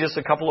want to give you just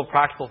a couple of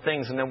practical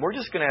things, and then we're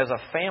just going to, as a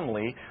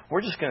family,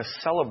 we're just going to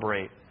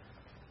celebrate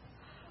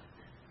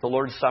the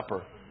Lord's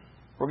Supper.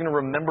 We're going to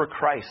remember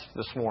Christ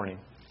this morning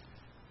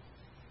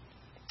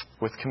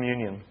with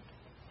communion.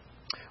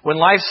 When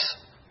life's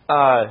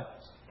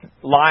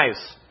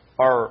lies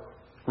are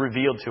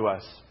revealed to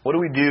us, what do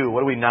we do?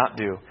 What do we not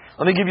do?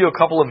 Let me give you a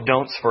couple of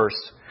don'ts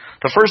first.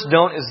 The first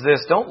don't is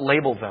this: don't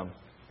label them.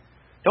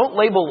 Don't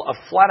label a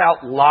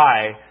flat-out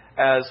lie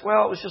as,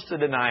 well, it was just a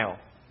denial.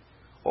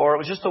 Or it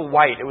was just a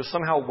white. It was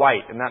somehow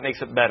white, and that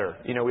makes it better.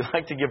 We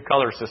like to give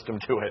color system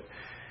to it.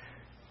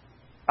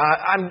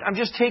 I'm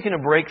just taking a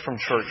break from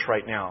church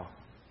right now.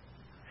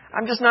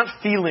 I'm just not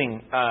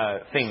feeling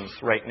things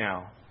right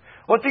now.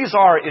 What these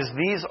are is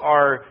these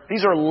are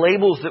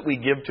labels that we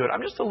give to it.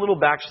 I'm just a little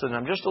backslidden.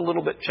 I'm just a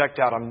little bit checked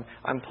out.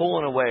 I'm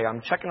pulling away.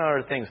 I'm checking out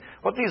other things.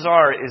 What these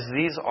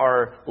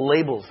are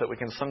labels that we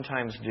can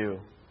sometimes do.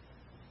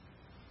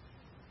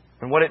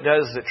 And what it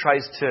does is it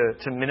tries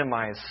to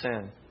minimize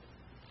sin.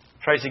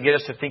 It tries to get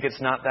us to think it's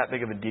not that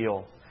big of a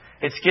deal.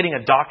 It's getting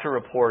a doctor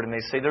report and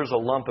they say there's a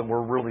lump and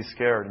we're really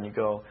scared. And you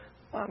go,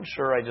 well, I'm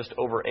sure I just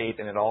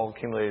overate and it all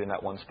accumulated in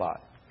that one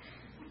spot.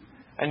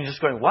 And you're just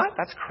going, what?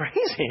 That's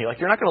crazy.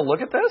 You're not going to look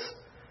at this?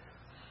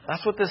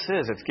 That's what this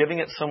is. It's giving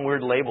it some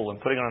weird label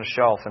and putting it on a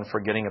shelf and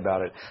forgetting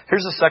about it.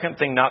 Here's the second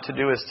thing not to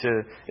do is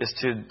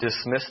to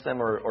dismiss them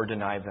or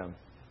deny them.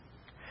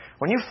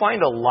 When you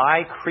find a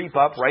lie creep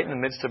up right in the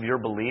midst of your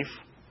belief,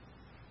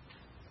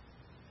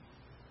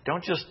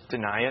 don't just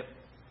deny it.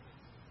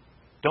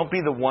 Don't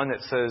be the one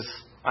that says,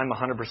 I'm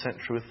 100%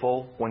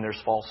 truthful when there's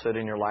falsehood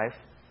in your life.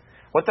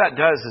 What that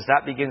does is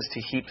that begins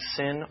to heap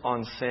sin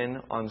on sin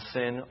on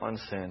sin on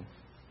sin.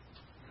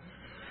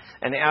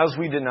 And as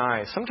we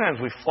deny, sometimes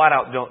we flat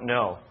out don't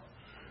know.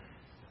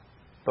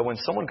 But when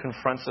someone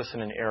confronts us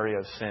in an area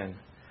of sin,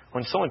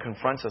 when someone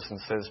confronts us and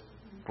says,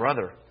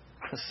 brother,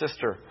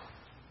 sister,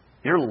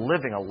 you're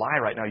living a lie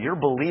right now. You're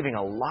believing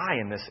a lie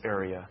in this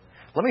area.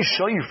 Let me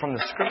show you from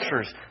the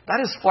Scriptures. That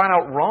is flat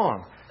out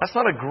wrong. That's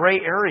not a gray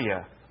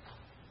area.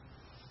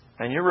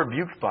 And you're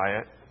rebuked by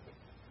it.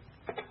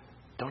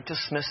 Don't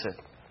dismiss it.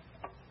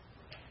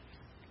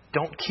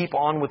 Don't keep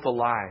on with the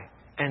lie.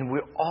 And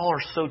we all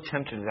are so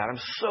tempted to that. I'm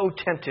so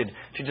tempted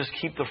to just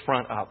keep the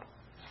front up.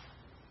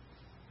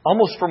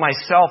 Almost for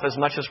myself as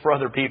much as for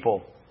other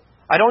people.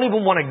 I don't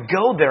even want to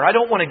go there. I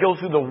don't want to go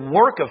through the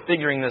work of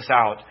figuring this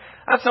out.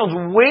 That sounds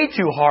way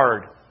too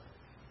hard.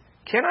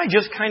 Can I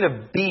just kind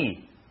of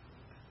be?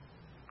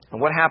 And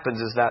what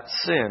happens is that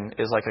sin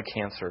is like a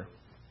cancer.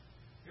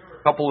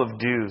 A couple of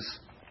do's.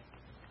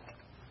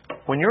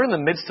 When you're in the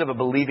midst of a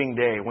believing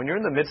day, when you're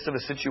in the midst of a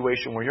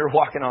situation where you're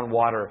walking on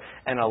water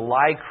and a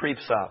lie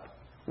creeps up,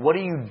 what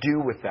do you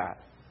do with that?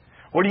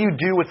 What do you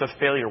do with a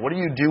failure? What do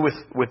you do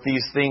with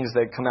these things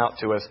that come out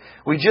to us?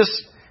 We're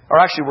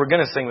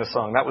going to sing the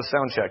song. That was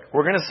sound check.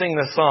 We're going to sing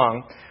the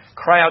song,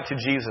 Cry Out to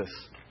Jesus.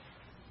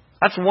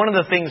 That's one of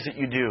the things that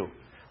you do.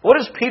 What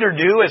does Peter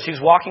do as he's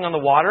walking on the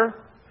water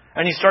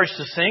and he starts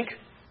to sink?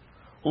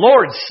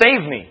 Lord,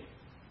 save me.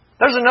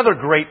 There's another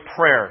great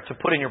prayer to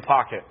put in your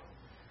pocket.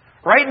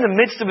 Right in the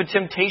midst of a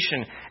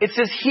temptation, it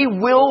says He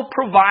will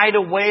provide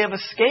a way of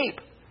escape.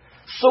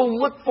 So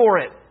look for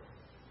it.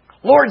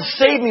 Lord,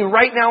 save me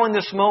right now in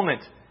this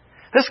moment.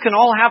 This can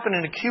all happen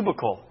in a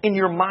cubicle, in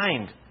your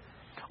mind.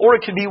 Or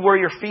it could be where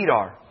your feet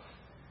are.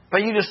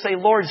 But you just say,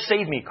 Lord,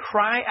 save me.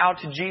 Cry out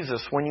to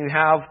Jesus when you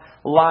have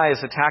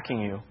lies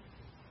attacking you.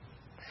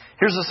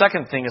 Here's the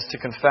second thing, is to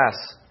confess.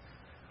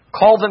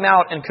 Call them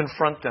out and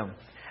confront them.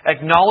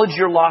 Acknowledge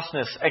your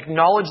lostness.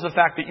 Acknowledge the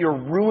fact that you're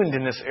ruined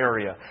in this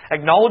area.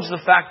 Acknowledge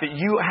the fact that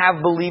you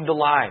have believed a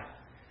lie.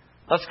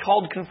 That's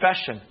called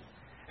confession.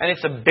 And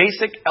it's a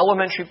basic,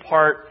 elementary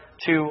part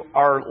to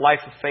our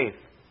life of faith.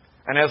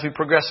 And as we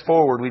progress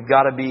forward, we've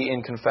got to be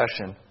in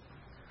confession.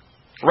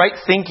 Right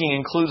thinking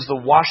includes the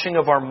washing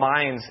of our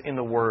minds in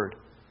the Word.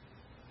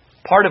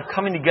 Part of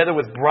coming together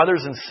with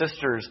brothers and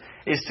sisters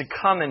is to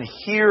come and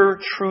hear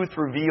truth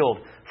revealed.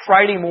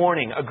 Friday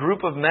morning, a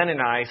group of men and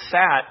I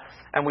sat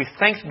and we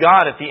thanked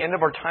God at the end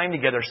of our time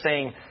together,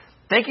 saying,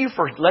 thank you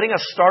for letting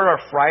us start our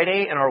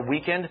Friday and our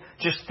weekend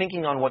just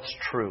thinking on what's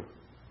true.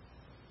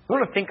 We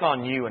want to think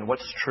on you and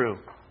what's true.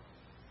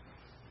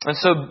 And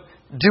so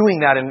doing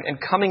that and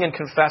coming and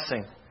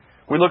confessing.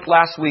 We looked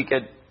last week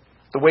at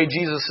the way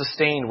Jesus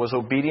sustained was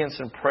obedience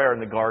and prayer in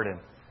the garden.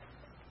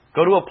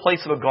 Go to a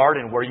place of a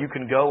garden where you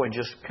can go and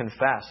just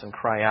confess and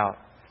cry out.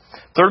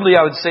 Thirdly,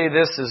 I would say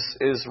this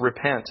is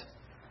repent.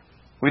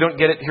 We don't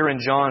get it here in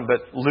John,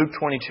 but Luke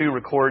 22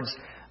 records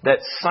that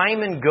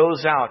Simon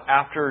goes out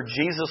after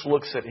Jesus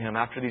looks at him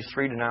after these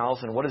 3 denials,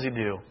 and what does he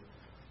do?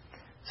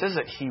 It says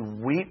that he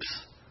weeps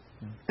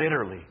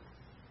bitterly.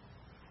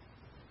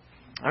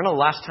 I don't know the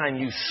last time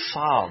you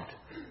sobbed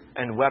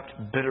and wept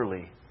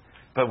bitterly,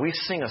 but we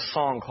sing a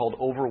song called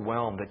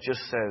Overwhelmed that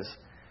just says,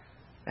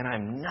 and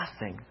I'm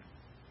nothing.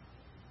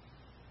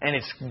 And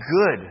it's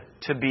good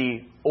to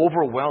be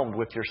overwhelmed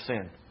with your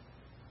sin.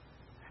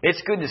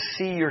 It's good to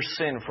see your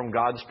sin from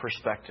God's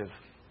perspective.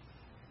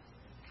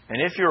 And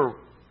if you're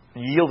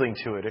yielding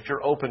to it, if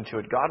you're open to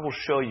it, God will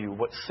show you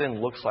what sin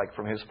looks like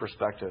from His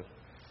perspective.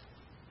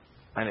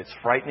 And it's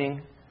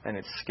frightening, and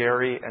it's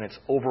scary, and it's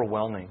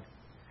overwhelming.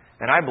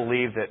 And I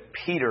believe that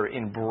Peter,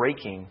 in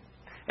breaking,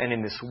 and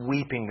in this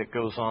weeping that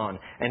goes on,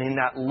 and in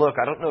that look,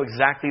 I don't know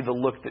exactly the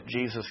look that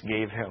Jesus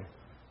gave him,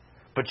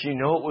 but you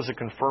know it was a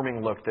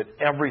confirming look that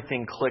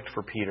everything clicked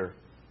for Peter.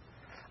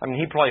 I mean,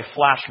 he probably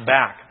flashed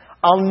back.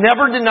 I'll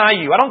never deny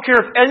you. I don't care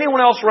if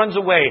anyone else runs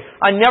away.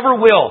 I never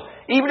will.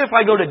 Even if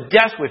I go to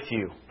death with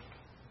you.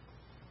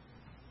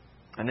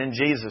 And then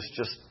Jesus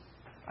just,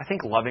 I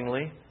think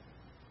lovingly,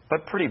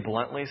 but pretty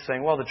bluntly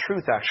saying, well, the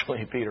truth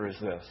actually, Peter, is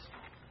this.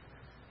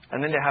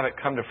 And then to have it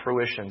come to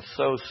fruition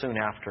so soon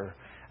after.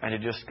 And to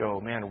just go,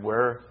 man,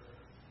 where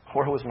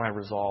was my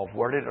resolve?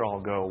 Where did it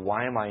all go?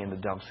 Why am I in the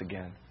dumps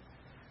again?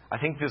 I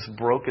think this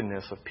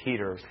brokenness of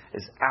Peter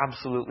is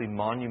absolutely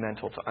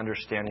monumental to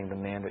understanding the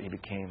man that he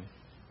became.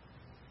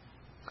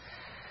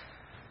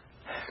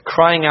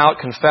 Crying out,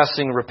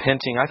 confessing,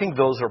 repenting, I think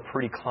those are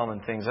pretty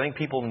common things. I think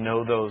people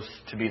know those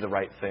to be the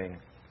right thing.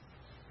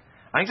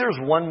 I think there's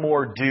one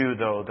more do,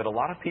 though, that a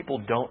lot of people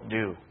don't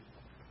do.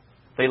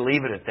 They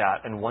leave it at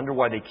that and wonder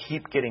why they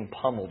keep getting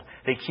pummeled.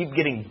 They keep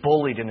getting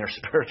bullied in their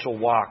spiritual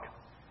walk.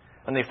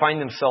 And they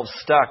find themselves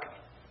stuck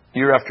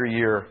year after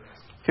year.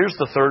 Here's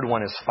the third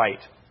one, is fight.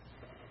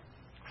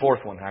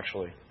 Fourth one,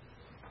 actually.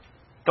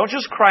 Don't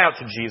just cry out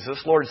to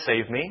Jesus, Lord,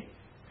 save me.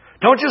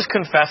 Don't just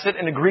confess it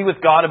and agree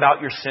with God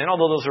about your sin,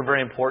 although those are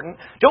very important.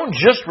 Don't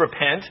just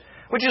repent.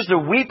 which is to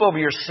weep over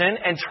your sin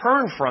and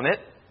turn from it.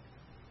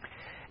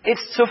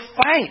 It's to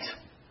fight.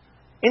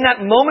 In that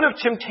moment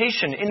of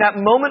temptation, in that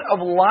moment of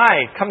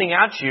lie coming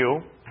at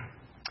you,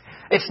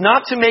 it's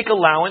not to make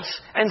allowance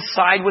and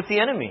side with the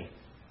enemy,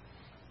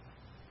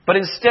 but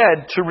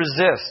instead to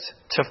resist,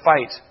 to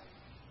fight.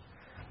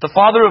 The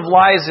father of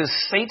lies is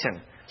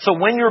Satan. So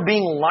when you're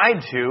being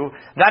lied to,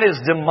 that is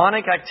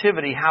demonic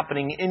activity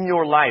happening in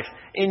your life,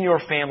 in your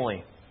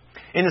family.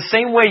 In the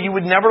same way you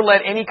would never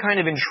let any kind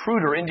of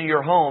intruder into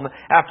your home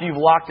after you've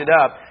locked it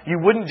up. You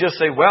wouldn't just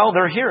say, well,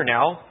 they're here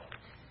now.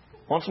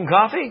 Want some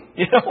coffee?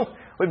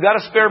 We've got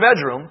a spare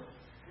bedroom.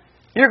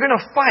 You're going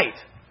to fight.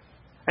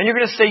 And you're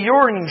going to say,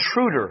 you're an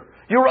intruder.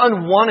 You're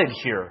unwanted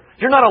here.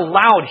 You're not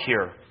allowed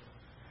here.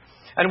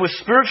 And with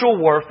spiritual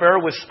warfare,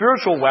 with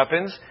spiritual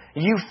weapons,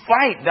 you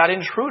fight that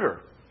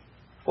intruder.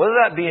 Whether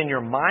that be in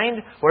your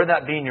mind, whether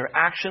that be in your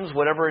actions,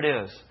 whatever it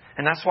is.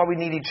 And that's why we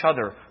need each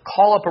other.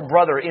 Call up a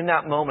brother in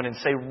that moment and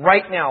say,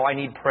 right now I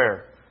need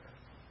prayer.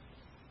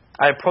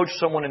 I approached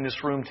someone in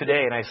this room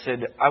today and I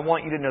said, I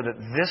want you to know that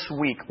this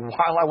week,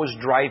 while I was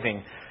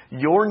driving,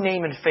 your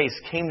name and face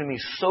came to me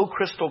so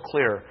crystal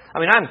clear. I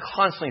mean, I'm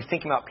constantly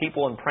thinking about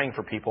people and praying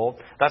for people.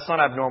 That's not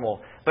abnormal.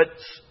 But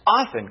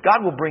often,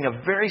 God will bring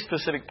a very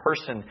specific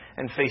person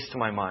and face to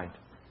my mind.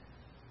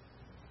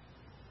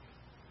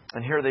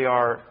 And here they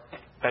are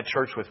at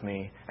church with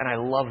me, and I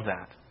love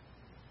that.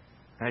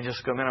 And I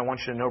just go, man, I want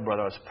you to know,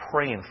 brother, I was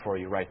praying for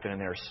you right then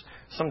and there.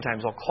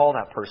 Sometimes I'll call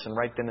that person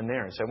right then and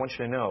there and say, I want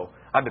you to know,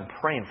 I've been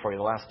praying for you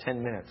the last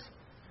 10 minutes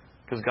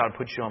because God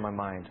put you on my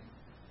mind.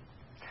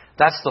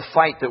 That's the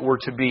fight that we're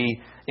to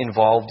be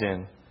involved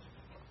in.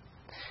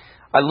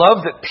 I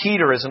love that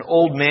Peter, as an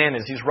old man,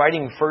 as he's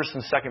writing 1st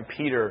and 2nd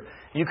Peter,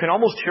 you can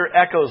almost hear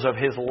echoes of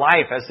his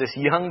life as this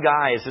young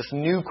guy, as this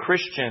new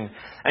Christian.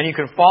 And you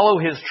can follow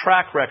his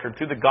track record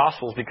through the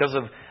Gospels because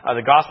of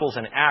the Gospels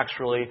and Acts,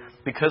 really,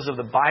 because of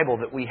the Bible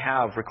that we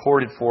have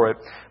recorded for it.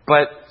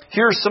 But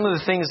here are some of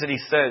the things that he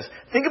says.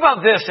 Think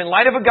about this. In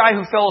light of a guy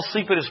who fell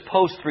asleep at his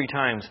post 3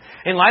 times.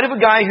 In light of a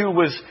guy who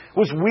was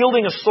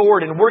wielding a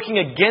sword and working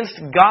against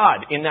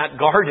God in that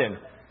garden.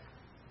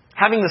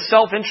 Having the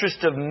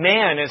self-interest of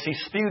man as he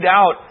spewed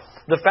out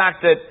the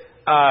fact that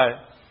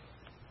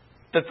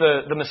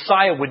the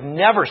Messiah would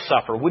never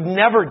suffer, would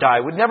never die,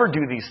 would never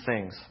do these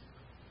things.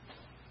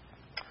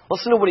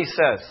 Listen to what he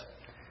says.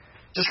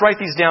 Just write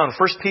these down.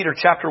 1 Peter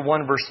chapter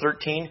 1, verse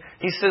 13.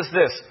 He says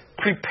this,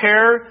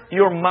 prepare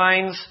your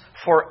minds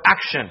for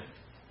action.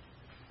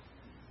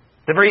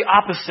 The very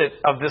opposite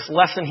of this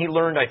lesson he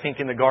learned, I think,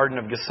 in the Garden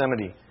of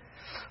Gethsemane.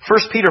 1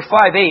 Peter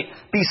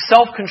 5:8, be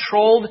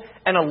self-controlled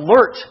and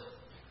alert.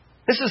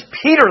 This is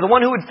Peter, the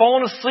one who had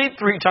fallen asleep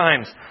 3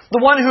 times. The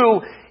one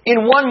who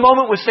in one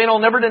moment was saying, I'll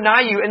never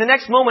deny you. And the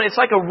next moment, it's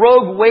like a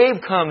rogue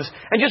wave comes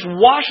and just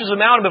washes him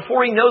out. And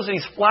before he knows it,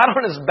 he's flat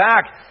on his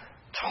back,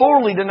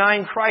 totally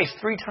denying Christ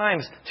 3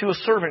 times to a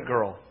servant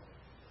girl.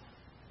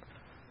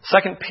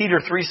 2 Peter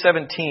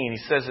 3:17, he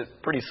says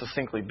it pretty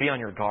succinctly, be on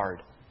your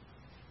guard.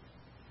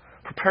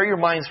 Prepare your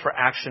minds for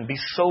action. Be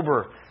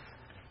sober.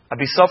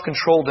 Be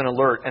self-controlled and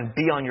alert. And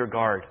be on your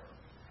guard.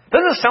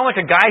 Doesn't it sound like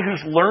a guy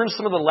who's learned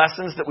some of the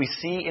lessons that we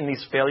see in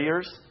these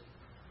failures?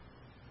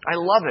 I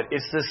love it.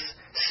 It's this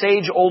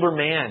sage older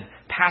man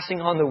passing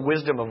on the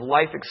wisdom of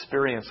life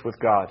experience with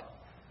God.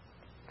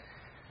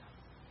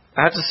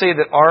 I have to say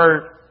that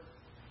our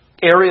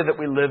area that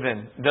we live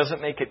in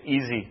doesn't make it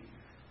easy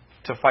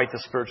to fight the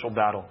spiritual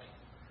battle.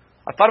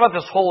 I thought about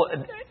this whole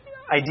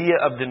idea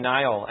of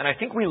denial, and I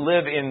think we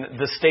live in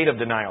the state of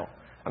denial.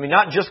 I mean,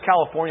 not just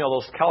California,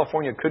 although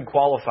California could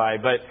qualify,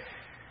 but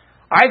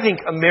I think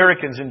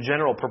Americans in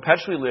general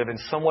perpetually live in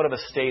somewhat of a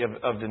state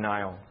of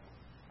denial.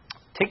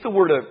 Take the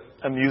word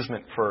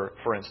amusement,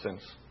 for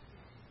instance.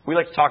 We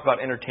like to talk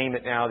about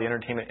entertainment now, the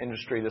entertainment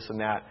industry, this and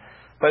that.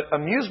 But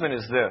amusement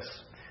is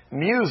this.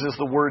 Muse is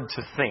the word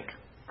to think,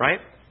 right?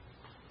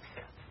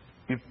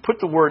 You put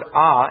the word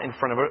in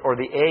front of it, or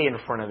the a in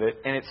front of it,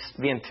 and it's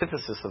the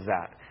antithesis of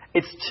that.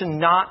 It's to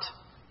not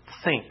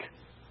think.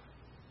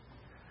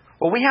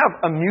 Well, we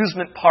have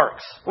amusement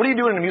parks. What do you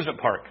do in an amusement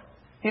park?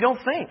 You don't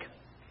think.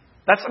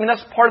 That's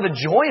part of the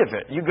joy of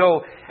it. You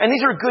go, and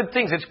these are good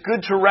things. It's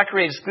good to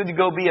recreate. It's good to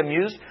go be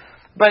amused.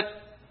 But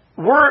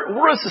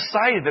we're a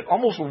society that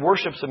almost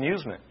worships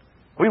amusement.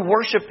 We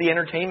worship the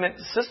entertainment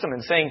system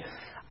and saying,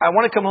 I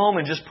want to come home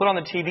and just put on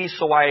the TV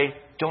so I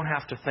don't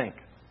have to think.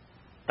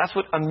 That's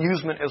what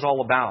amusement is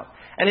all about.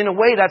 And in a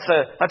way,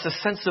 that's a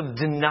sense of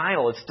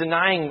denial. It's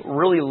denying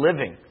really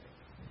living.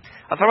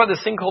 I thought about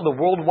this thing called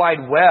the World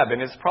Wide Web,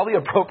 and it's probably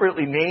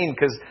appropriately named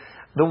because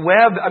the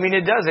web,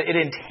 it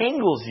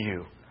entangles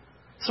you.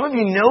 Some of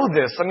you know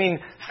this.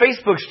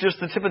 Facebook's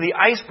just the tip of the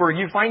iceberg.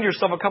 You find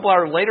yourself a couple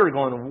hours later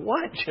going,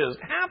 what just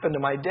happened to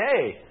my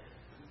day?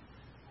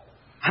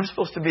 I'm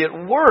supposed to be at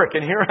work,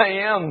 and here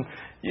I am,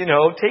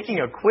 taking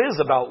a quiz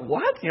about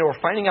what? Or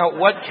finding out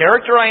what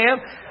character I am.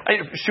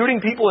 Shooting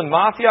people in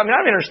mafia. I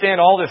don't understand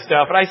all this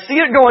stuff, but I see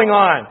it going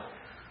on.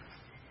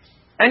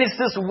 And it's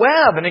this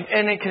web, and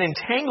it can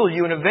entangle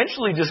you and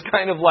eventually just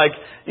kind of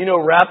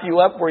wrap you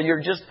up where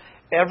you're just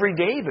every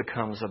day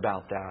becomes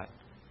about that.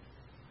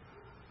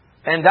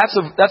 And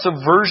that's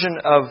a version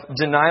of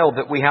denial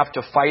that we have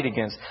to fight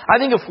against. I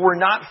think if we're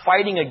not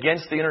fighting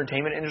against the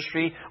entertainment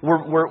industry,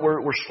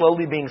 we're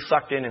slowly being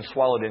sucked in and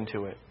swallowed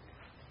into it.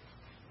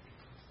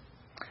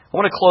 I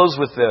want to close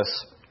with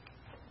this.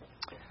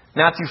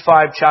 Matthew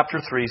 5, chapter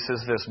 3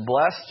 says this,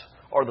 "Blessed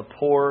are the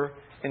poor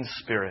in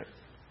spirit,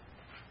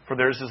 for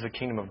theirs is the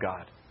kingdom of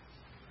God."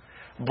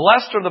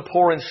 Blessed are the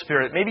poor in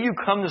spirit. Maybe you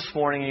come this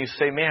morning and you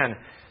say, "Man,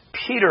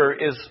 Peter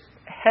is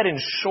head and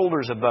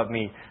shoulders above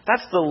me.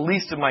 That's the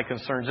least of my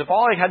concerns. If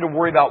all I had to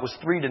worry about was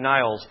 3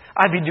 denials,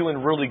 I'd be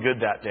doing really good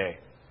that day."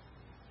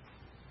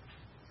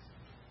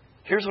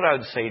 Here's what I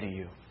would say to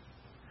you.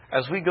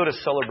 As we go to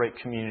celebrate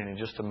communion in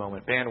just a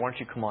moment, band, why don't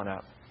you come on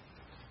up?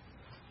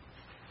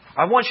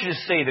 I want you to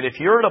say that if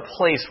you're at a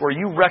place where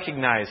you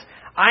recognize,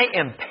 I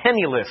am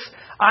penniless,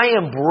 I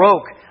am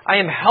broke, I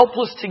am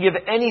helpless to give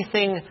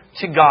anything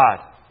to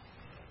God,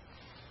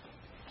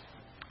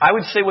 I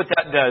would say what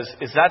that does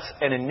is that's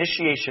an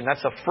initiation,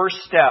 that's a first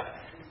step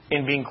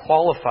in being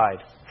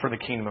qualified for the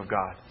kingdom of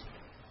God,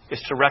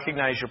 is to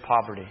recognize your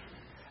poverty.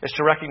 Is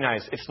to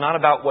recognize it's not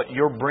about what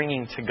you're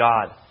bringing to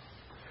God.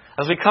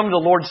 As we come to the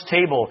Lord's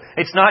table,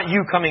 it's not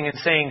you coming and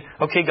saying,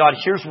 "Okay, God,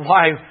 here's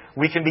why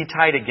we can be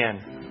tight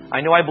again.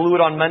 I know I blew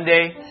it on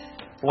Monday.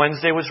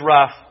 Wednesday was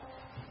rough.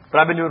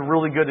 But I've been doing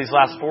really good these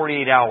last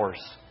 48 hours.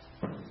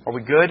 Are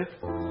we good?"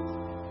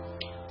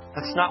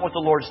 That's not what the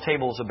Lord's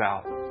table is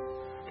about.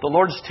 The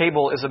Lord's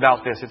table is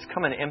about this. It's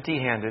coming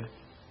empty-handed.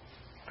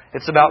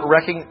 It's about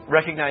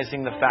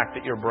recognizing the fact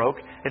that you're broke.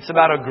 It's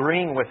about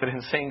agreeing with it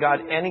and saying,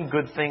 "God, any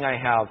good thing I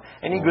have,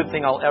 any good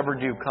thing I'll ever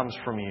do comes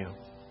from you."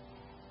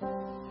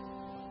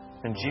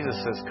 And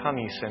Jesus says, "Come,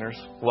 ye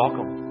sinners,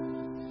 welcome."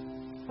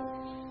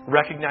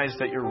 Recognize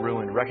that you're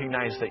ruined.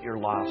 Recognize that you're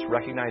lost.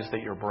 Recognize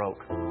that you're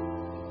broke.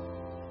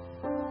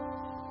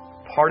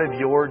 Part of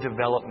your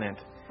development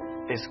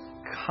is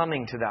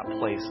coming to that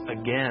place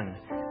again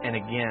and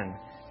again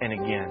and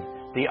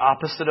again. The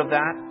opposite of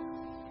that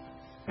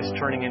is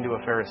turning into a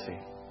Pharisee.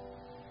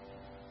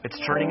 It's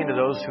turning into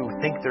those who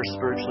think they're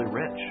spiritually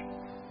rich,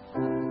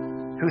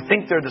 who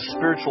think they're the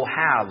spiritual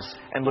haves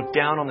and look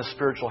down on the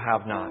spiritual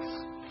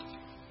have-nots.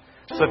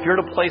 So if you're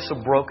at a place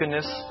of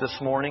brokenness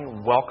this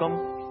morning, welcome.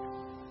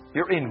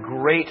 You're in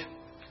great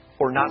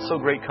or not so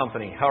great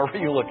company, however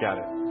you look at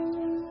it.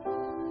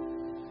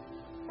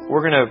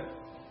 We're going to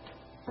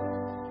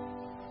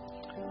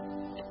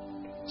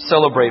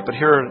celebrate, but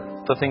here are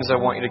the things I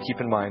want you to keep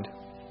in mind.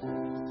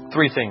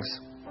 3 things.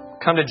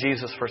 Come to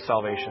Jesus for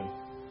salvation.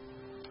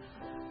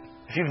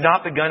 If you've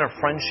not begun a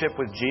friendship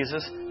with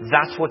Jesus,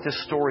 that's what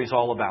this story is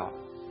all about.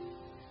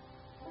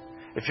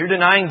 If you're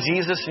denying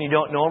Jesus and you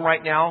don't know Him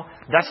right now,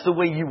 that's the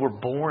way you were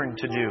born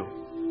to do.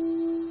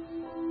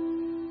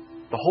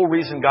 The whole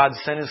reason God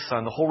sent His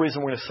Son, the whole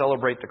reason we're going to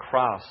celebrate the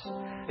cross,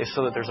 is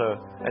so that there's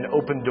an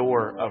open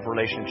door of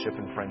relationship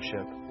and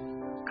friendship.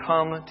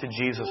 Come to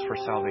Jesus for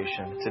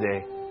salvation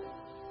today.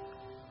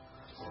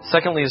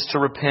 Secondly is to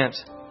repent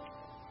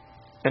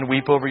and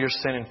weep over your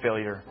sin and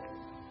failure.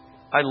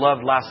 I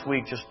loved last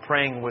week just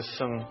praying with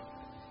some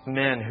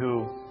men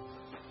who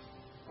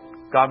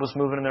God was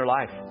moving in their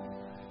life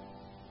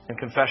and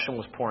confession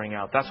was pouring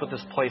out. That's what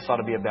this place ought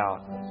to be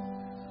about.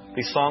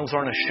 These songs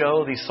aren't a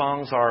show. These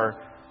songs are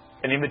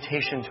an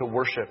invitation to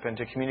worship and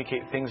to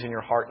communicate things in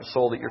your heart and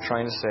soul that you're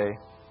trying to say.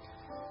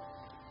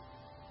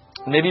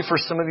 Maybe for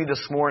some of you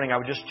this morning, I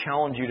would just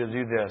challenge you to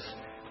do this.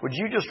 Would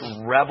you just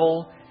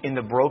revel in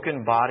the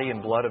broken body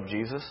and blood of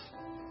Jesus?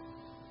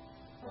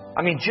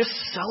 I mean, just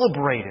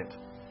celebrate it.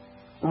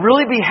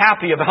 Really be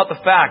happy about the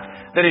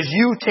fact that as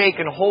you take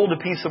and hold a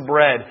piece of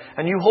bread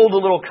and you hold a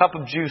little cup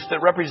of juice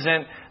that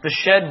represent the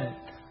shed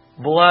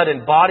blood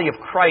and body of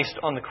Christ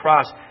on the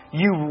cross,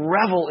 you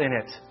revel in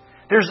it.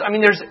 There's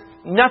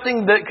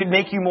nothing that could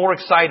make you more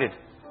excited.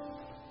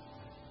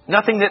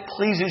 Nothing that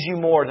pleases you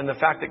more than the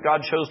fact that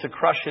God chose to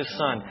crush His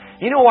Son.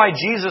 You know why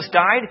Jesus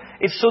died?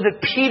 It's so that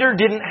Peter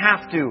didn't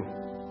have to.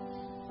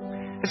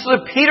 It's so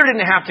that Peter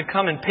didn't have to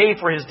come and pay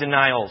for his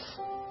denials.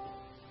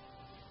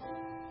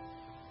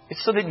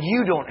 It's so that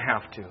you don't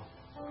have to.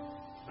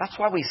 That's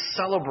why we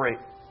celebrate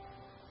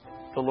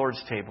the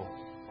Lord's table.